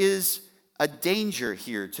 There is a danger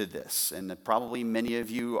here to this, and probably many of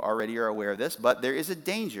you already are aware of this, but there is a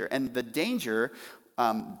danger. And the danger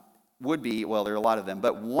would be, well, there are a lot of them,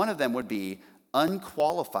 but one of them would be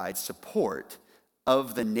unqualified support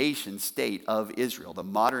of the nation state of Israel, the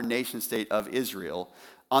modern nation state of Israel,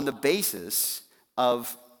 on the basis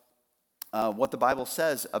of what the Bible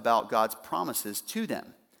says about God's promises to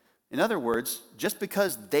them. In other words, just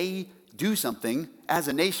because they do something as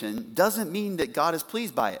a nation doesn't mean that God is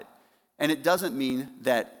pleased by it. And it doesn't mean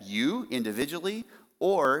that you individually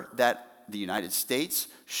or that the United States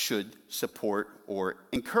should support or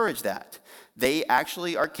encourage that. They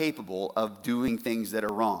actually are capable of doing things that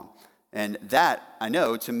are wrong. And that, I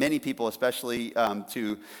know, to many people, especially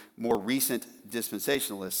to more recent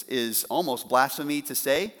dispensationalists, is almost blasphemy to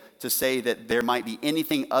say that there might be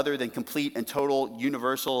anything other than complete and total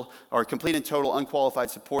universal or complete and total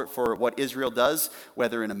unqualified support for what Israel does,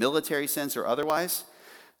 whether in a military sense or otherwise.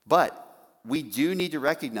 But we do need to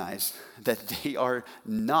recognize that they are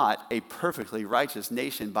not a perfectly righteous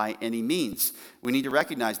nation by any means. We need to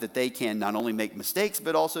recognize that they can not only make mistakes,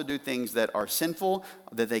 but also do things that are sinful,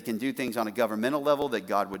 that they can do things on a governmental level that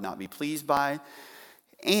God would not be pleased by,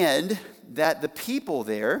 and that the people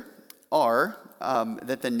there are,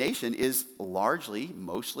 that the nation is largely,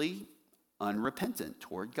 mostly unrepentant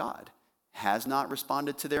toward God, has not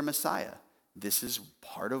responded to their Messiah. This is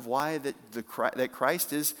part of why that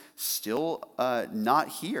Christ is still not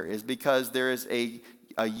here, is because there is a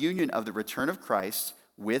union of the return of Christ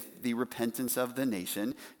with the repentance of the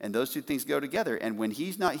nation, and those two things go together. And when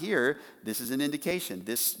he's not here, this is an indication.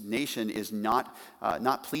 This nation is not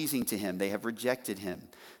pleasing to him. They have rejected him.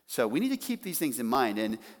 So we need to keep these things in mind,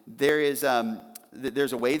 and there's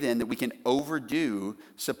a way then that we can overdo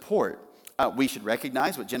support. We should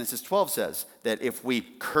recognize what Genesis 12 says, that if we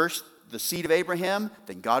curse the seed of Abraham,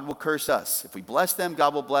 then God will curse us. If we bless them,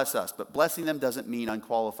 God will bless us. But blessing them doesn't mean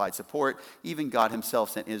unqualified support. Even God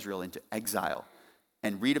himself sent Israel into exile.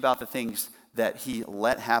 And read about the things that he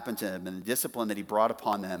let happen to them and the discipline that he brought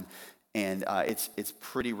upon them. And it's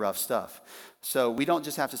pretty rough stuff. So we don't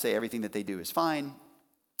just have to say everything that they do is fine.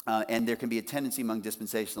 And there can be a tendency among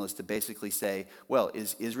dispensationalists to basically say, well,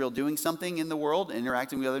 is Israel doing something in the world,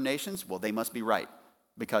 interacting with other nations? Well, they must be right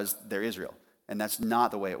because they're Israel. And that's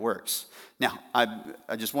not the way it works. Now,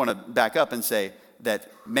 I just want to back up and say that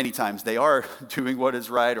many times they are doing what is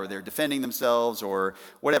right, or they're defending themselves, or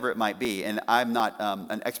whatever it might be. And I'm not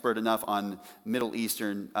an expert enough on Middle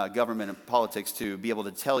Eastern government and politics to be able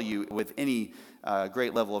to tell you with any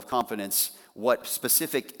great level of confidence what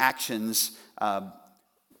specific actions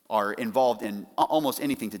are involved in almost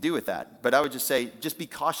anything to do with that. But I would just say, just be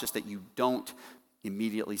cautious that you don't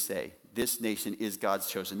immediately say, this nation is God's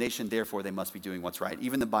chosen nation, therefore they must be doing what's right.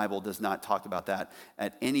 Even the Bible does not talk about that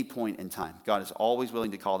at any point in time. God is always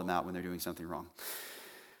willing to call them out when they're doing something wrong.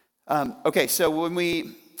 Okay, so when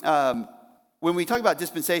we talk about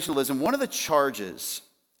dispensationalism, one of the charges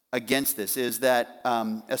against this is that,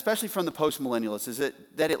 especially from the postmillennialists, is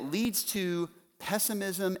that it leads to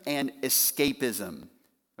pessimism and escapism.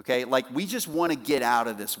 Okay, like we just want to get out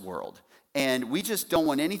of this world. And we just don't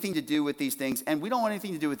want anything to do with these things, and we don't want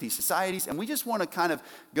anything to do with these societies, and we just want to kind of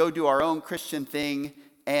go do our own Christian thing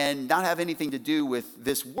and not have anything to do with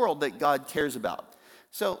this world that God cares about.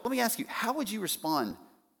 So let me ask you, how would you respond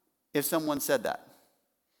if someone said that?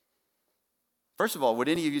 First of all, would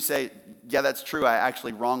any of you say, yeah, that's true, I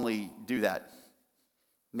actually wrongly do that?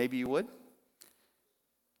 Maybe you would?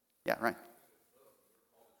 Yeah, right.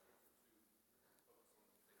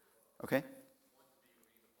 Okay.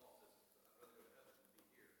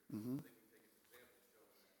 Mm-hmm.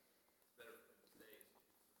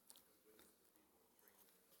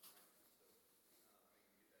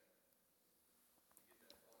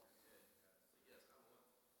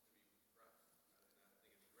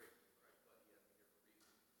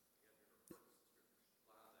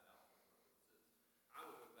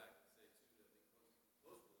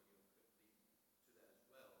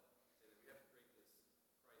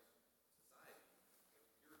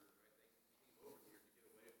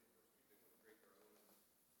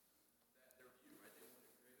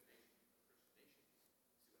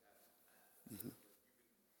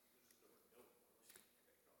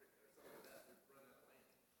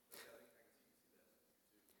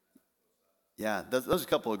 Yeah, those are a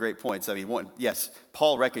couple of great points. I mean, one, yes,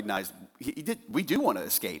 Paul recognized we do want to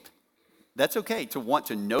escape. That's okay to want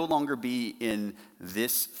to no longer be in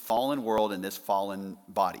this fallen world and this fallen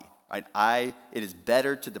body. Right? It is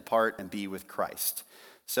better to depart and be with Christ.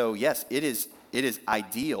 So yes, it is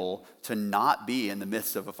ideal to not be in the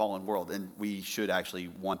midst of a fallen world, and we should actually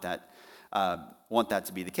want that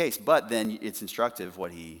to be the case. But then it's instructive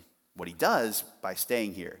what he does by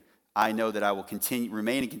staying here. I know that I will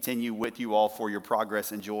remain and continue with you all for your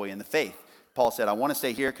progress and joy in the faith. Paul said, I want to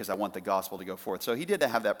stay here because I want the gospel to go forth. So he did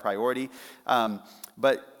have that priority.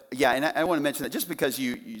 But yeah, and I want to mention that just because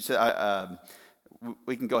you said,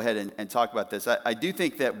 we can go ahead and talk about this. I do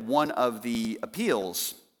think that one of the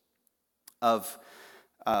appeals of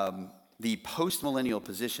the postmillennial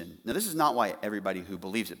position, now this is not why everybody who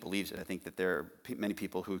believes it. I think that there are many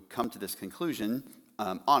people who come to this conclusion,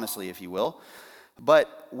 honestly, if you will.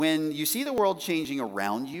 But when you see the world changing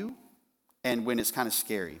around you and when it's kind of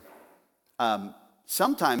scary,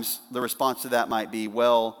 sometimes the response to that might be,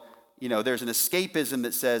 well, you know, there's an escapism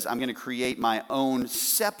that says I'm going to create my own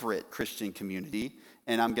separate Christian community,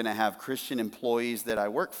 and I'm going to have Christian employees that I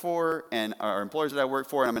work for or employers that I work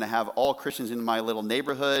for, and I'm going to have all Christians in my little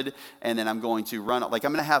neighborhood, and then I'm going to I'm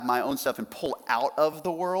going to have my own stuff and pull out of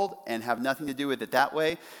the world and have nothing to do with it that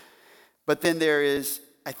way. But then there is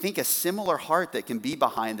I think, a similar heart that can be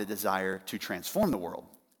behind the desire to transform the world,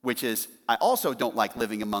 which is, I also don't like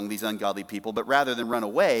living among these ungodly people, but rather than run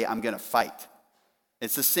away, I'm going to fight.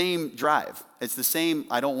 It's the same drive. It's the same,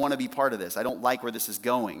 I don't want to be part of this. I don't like where this is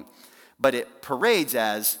going. But it parades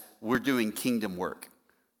as we're doing kingdom work.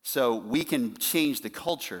 So we can change the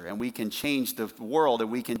culture and we can change the world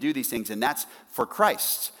and we can do these things, and that's for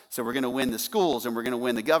Christ. So we're going to win the schools and we're going to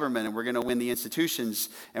win the government and we're going to win the institutions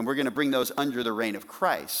and we're going to bring those under the reign of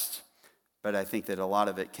Christ. But I think that a lot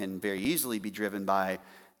of it can very easily be driven by,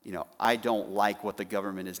 I don't like what the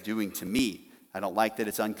government is doing to me. I don't like that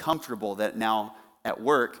it's uncomfortable that now at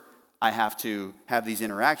work I have to have these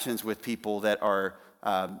interactions with people that are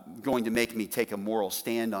going to make me take a moral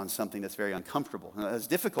stand on something that's very uncomfortable. Now, that's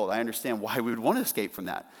difficult. I understand why we would want to escape from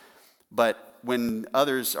that. But when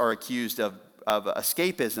others are accused of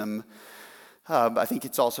escapism, I think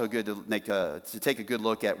it's also good to take a good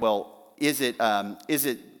look at, well, is it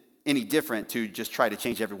any different to just try to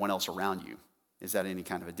change everyone else around you? Is that any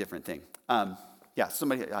kind of a different thing?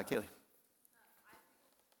 Kaylee.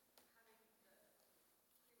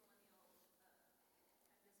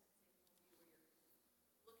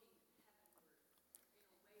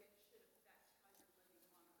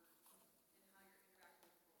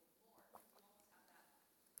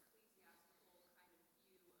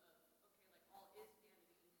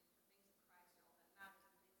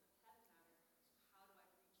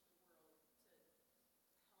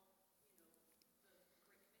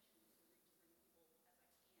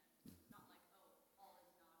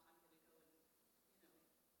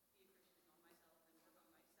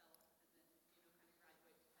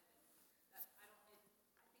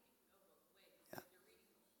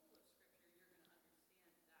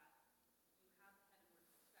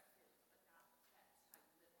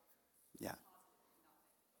 Yeah.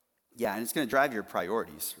 Yeah, and it's going to drive your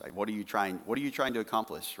priorities, right? What are you trying to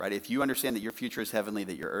accomplish, right? If you understand that your future is heavenly,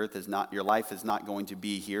 that your life is not going to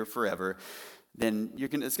be here forever, then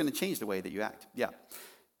it's going to change the way that you act. Yeah.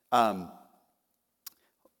 Well,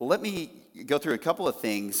 let me go through a couple of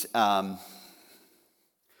things. How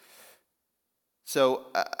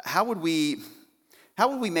would we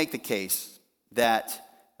make the case that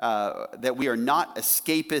we are not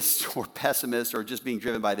escapists or pessimists or just being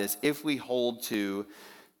driven by this if we hold to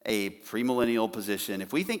a premillennial position?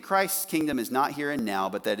 If we think Christ's kingdom is not here and now,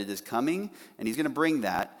 but that it is coming and he's going to bring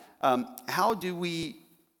that, how do we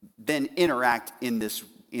then interact in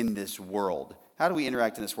this world? How do we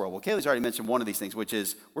interact in this world? Well, Kaylee's already mentioned one of these things, which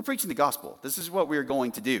is we're preaching the gospel. This is what we're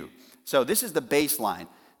going to do. So this is the baseline.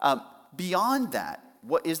 Beyond that,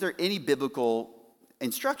 is there any biblical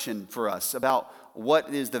instruction for us about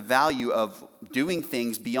what is the value of doing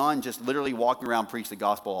things beyond just literally walking around preach the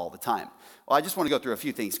gospel all the time? Well, I just want to go through a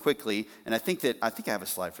few things quickly, and I think I have a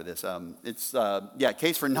slide for this. It's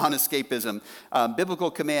case for non-escapism.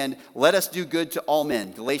 Biblical command: let us do good to all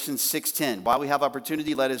men. Galatians 6:10. While we have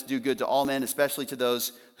opportunity, let us do good to all men, especially to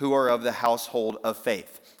those who are of the household of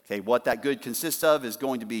faith. Okay, what that good consists of is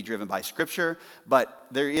going to be driven by Scripture, but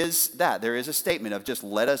there is a statement of just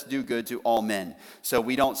let us do good to all men. So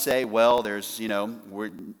we don't say, well, there's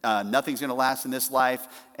nothing's going to last in this life,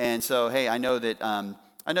 and so hey, I know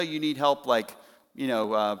you need help,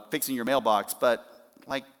 fixing your mailbox, but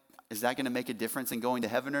is that going to make a difference in going to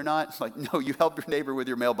heaven or not? No, you help your neighbor with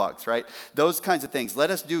your mailbox, right? Those kinds of things.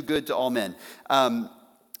 Let us do good to all men.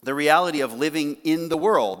 The reality of living in the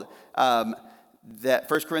world. That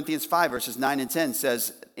 1 Corinthians 5 verses 9 and 10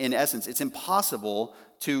 says, in essence, it's impossible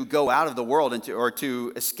to go out of the world or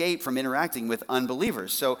to escape from interacting with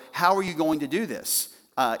unbelievers. So how are you going to do this?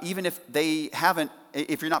 Even if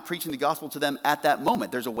if you're not preaching the gospel to them at that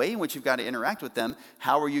moment, there's a way in which you've got to interact with them.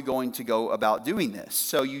 How are you going to go about doing this?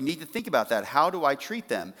 So you need to think about that. How do I treat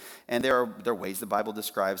them? And there are ways the Bible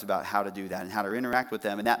describes about how to do that and how to interact with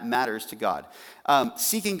them, and that matters to God.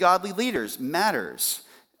 Seeking godly leaders matters.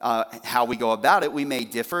 How we go about it, we may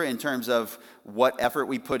differ in terms of what effort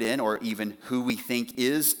we put in or even who we think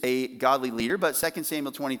is a godly leader, but 2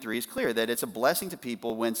 Samuel 23 is clear that it's a blessing to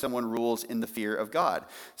people when someone rules in the fear of God.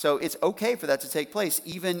 So it's okay for that to take place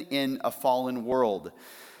even in a fallen world.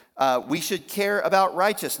 We should care about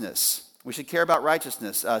righteousness. 2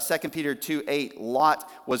 Peter 2:8, Lot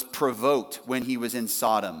was provoked when he was in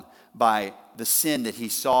Sodom by the sin that he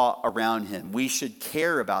saw around him. We should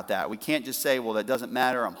care about that. We can't just say, well, that doesn't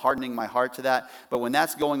matter, I'm hardening my heart to that. But when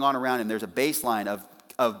that's going on around him, there's a baseline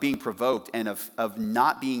of being provoked and of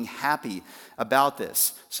not being happy about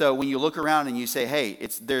this. So when you look around and you say, hey,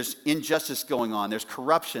 there's injustice going on, there's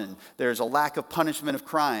corruption, there's a lack of punishment of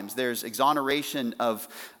crimes, there's exoneration of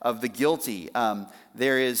the guilty,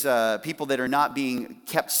 There is people that are not being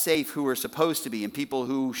kept safe who are supposed to be, and people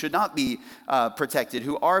who should not be protected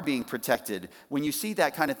who are being protected. When you see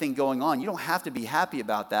that kind of thing going on, you don't have to be happy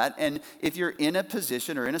about that. And if you're in a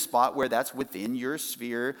position or in a spot where that's within your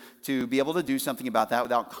sphere to be able to do something about that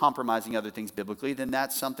without compromising other things biblically, then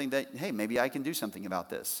that's something that, hey, maybe I can do something about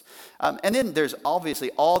this. And then there's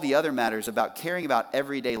obviously all the other matters about caring about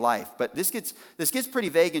everyday life. But this gets pretty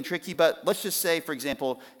vague and tricky, but let's just say, for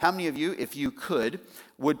example, how many of you, if you could,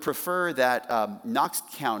 would prefer that Knox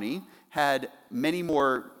County had many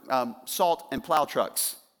more salt and plow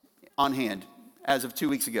trucks on hand as of 2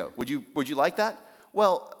 weeks ago? Would you like that?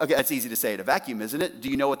 Well, okay, that's easy to say at a vacuum, isn't it? Do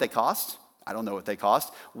you know what they cost? I don't know what they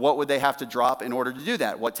cost. What would they have to drop in order to do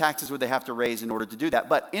that? What taxes would they have to raise in order to do that?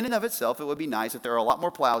 But in and of itself, it would be nice if there are a lot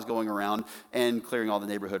more plows going around and clearing all the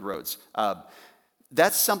neighborhood roads.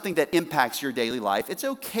 That's something that impacts your daily life. It's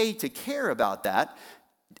okay to care about that.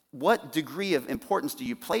 What degree of importance do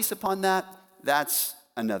you place upon that? That's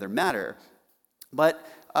another matter. But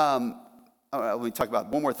let me talk about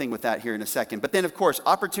one more thing with that here in a second. But then, of course,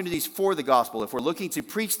 opportunities for the gospel. If we're looking to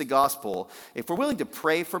preach the gospel, if we're willing to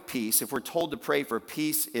pray for peace, if we're told to pray for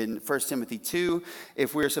peace in 1 Timothy 2,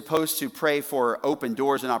 if we're supposed to pray for open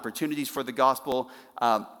doors and opportunities for the gospel,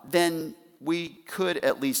 then we could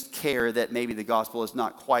at least care that maybe the gospel is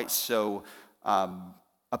not quite so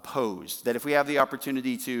opposed. That if we have the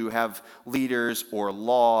opportunity to have leaders or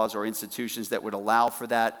laws or institutions that would allow for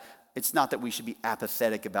that, it's not that we should be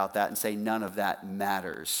apathetic about that and say none of that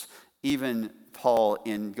matters. Even Paul,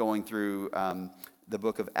 in going through the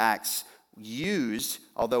book of Acts, used,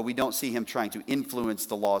 although we don't see him trying to influence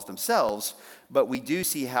the laws themselves, but we do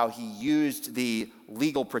see how he used the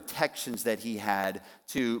legal protections that he had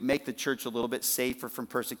to make the church a little bit safer from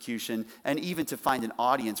persecution, and even to find an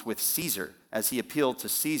audience with Caesar, as he appealed to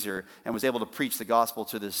Caesar and was able to preach the gospel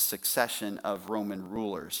to the succession of Roman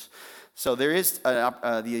rulers. So there is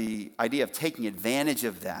the idea of taking advantage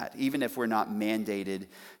of that, even if we're not mandated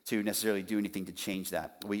to necessarily do anything to change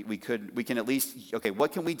that. We can at least, okay,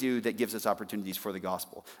 what can we do that gives us opportunities for the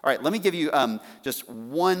gospel? All right, let me give you just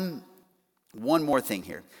one more thing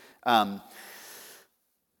here. And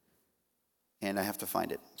I have to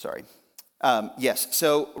find it, sorry. Yes,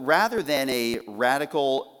 so rather than a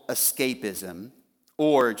radical escapism,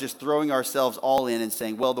 or just throwing ourselves all in and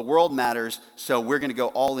saying, well, the world matters, so we're going to go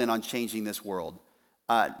all in on changing this world.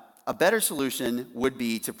 A better solution would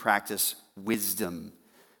be to practice wisdom.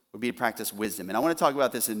 And I want to talk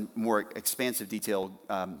about this in more expansive detail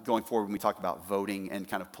going forward when we talk about voting and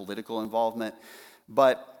kind of political involvement.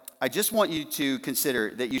 But I just want you to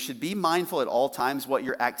consider that you should be mindful at all times what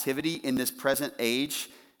your activity in this present age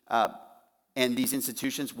and these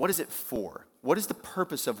institutions, what is it for? What is the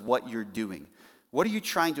purpose of what you're doing? What are you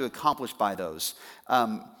trying to accomplish by those?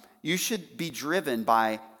 You should be driven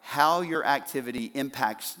by how your activity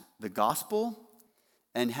impacts the gospel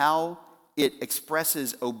and how it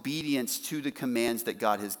expresses obedience to the commands that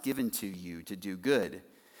God has given to you to do good.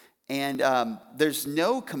 And there's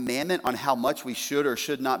no commandment on how much we should or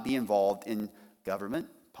should not be involved in government,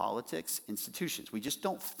 politics, institutions. We just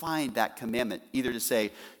don't find that commandment either to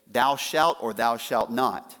say, thou shalt or thou shalt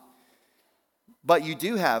not. But you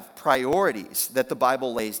do have priorities that the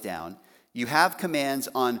Bible lays down. You have commands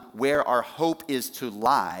on where our hope is to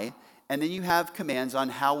lie, and then you have commands on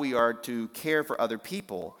how we are to care for other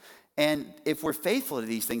people. And if we're faithful to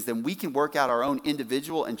these things, then we can work out our own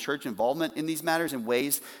individual and church involvement in these matters in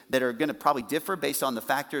ways that are going to probably differ based on the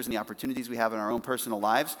factors and the opportunities we have in our own personal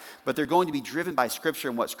lives, but they're going to be driven by Scripture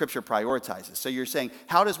and what Scripture prioritizes. So you're saying,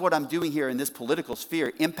 how does what I'm doing here in this political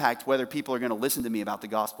sphere impact whether people are going to listen to me about the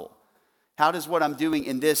gospel? How does what I'm doing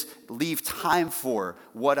in this leave time for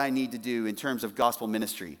what I need to do in terms of gospel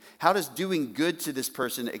ministry? How does doing good to this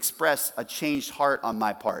person express a changed heart on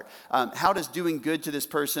my part? How does doing good to this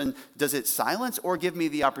person, does it silence or give me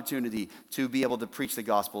the opportunity to be able to preach the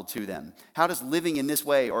gospel to them? How does living in this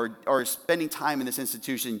way or spending time in this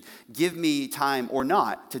institution give me time or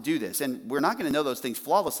not to do this? And we're not going to know those things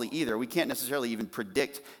flawlessly either. We can't necessarily even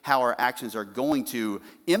predict how our actions are going to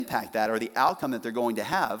impact that or the outcome that they're going to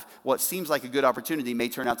have. What seems like a good opportunity may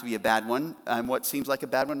turn out to be a bad one, and what seems like a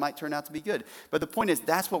bad one might turn out to be good. But the point is,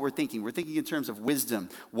 that's what we're thinking. We're thinking in terms of wisdom.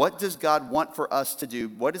 What does God want for us to do?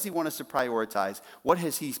 What does he want us to prioritize? What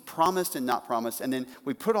has he promised and not promised? And then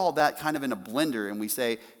we put all that kind of in a blender and we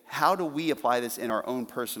say, how do we apply this in our own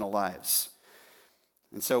personal lives?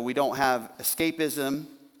 And so we don't have escapism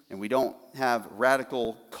and we don't have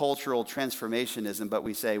radical cultural transformationism, but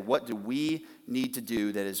we say, what do we need to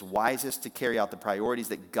do that is wisest to carry out the priorities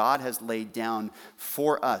that God has laid down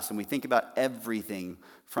for us? And we think about everything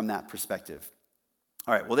from that perspective.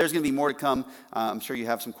 All right, well, there's going to be more to come. I'm sure you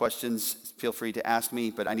have some questions. Feel free to ask me,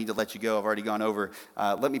 but I need to let you go. I've already gone over.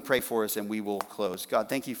 Let me pray for us, and we will close. God,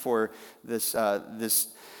 thank you for this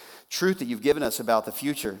truth that you've given us about the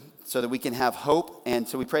future so that we can have hope. And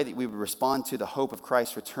so we pray that we would respond to the hope of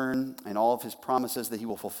Christ's return and all of his promises that he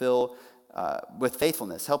will fulfill with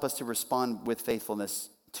faithfulness. Help us to respond with faithfulness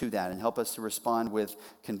to that, and help us to respond with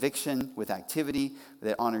conviction, with activity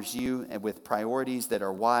that honors you, and with priorities that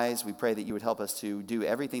are wise. We pray that you would help us to do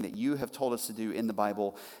everything that you have told us to do in the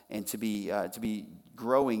Bible, and to be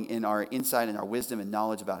growing in our insight and our wisdom and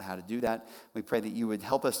knowledge about how to do that. We pray that you would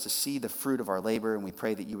help us to see the fruit of our labor, and we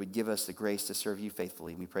pray that you would give us the grace to serve you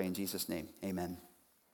faithfully. We pray in Jesus' name, amen.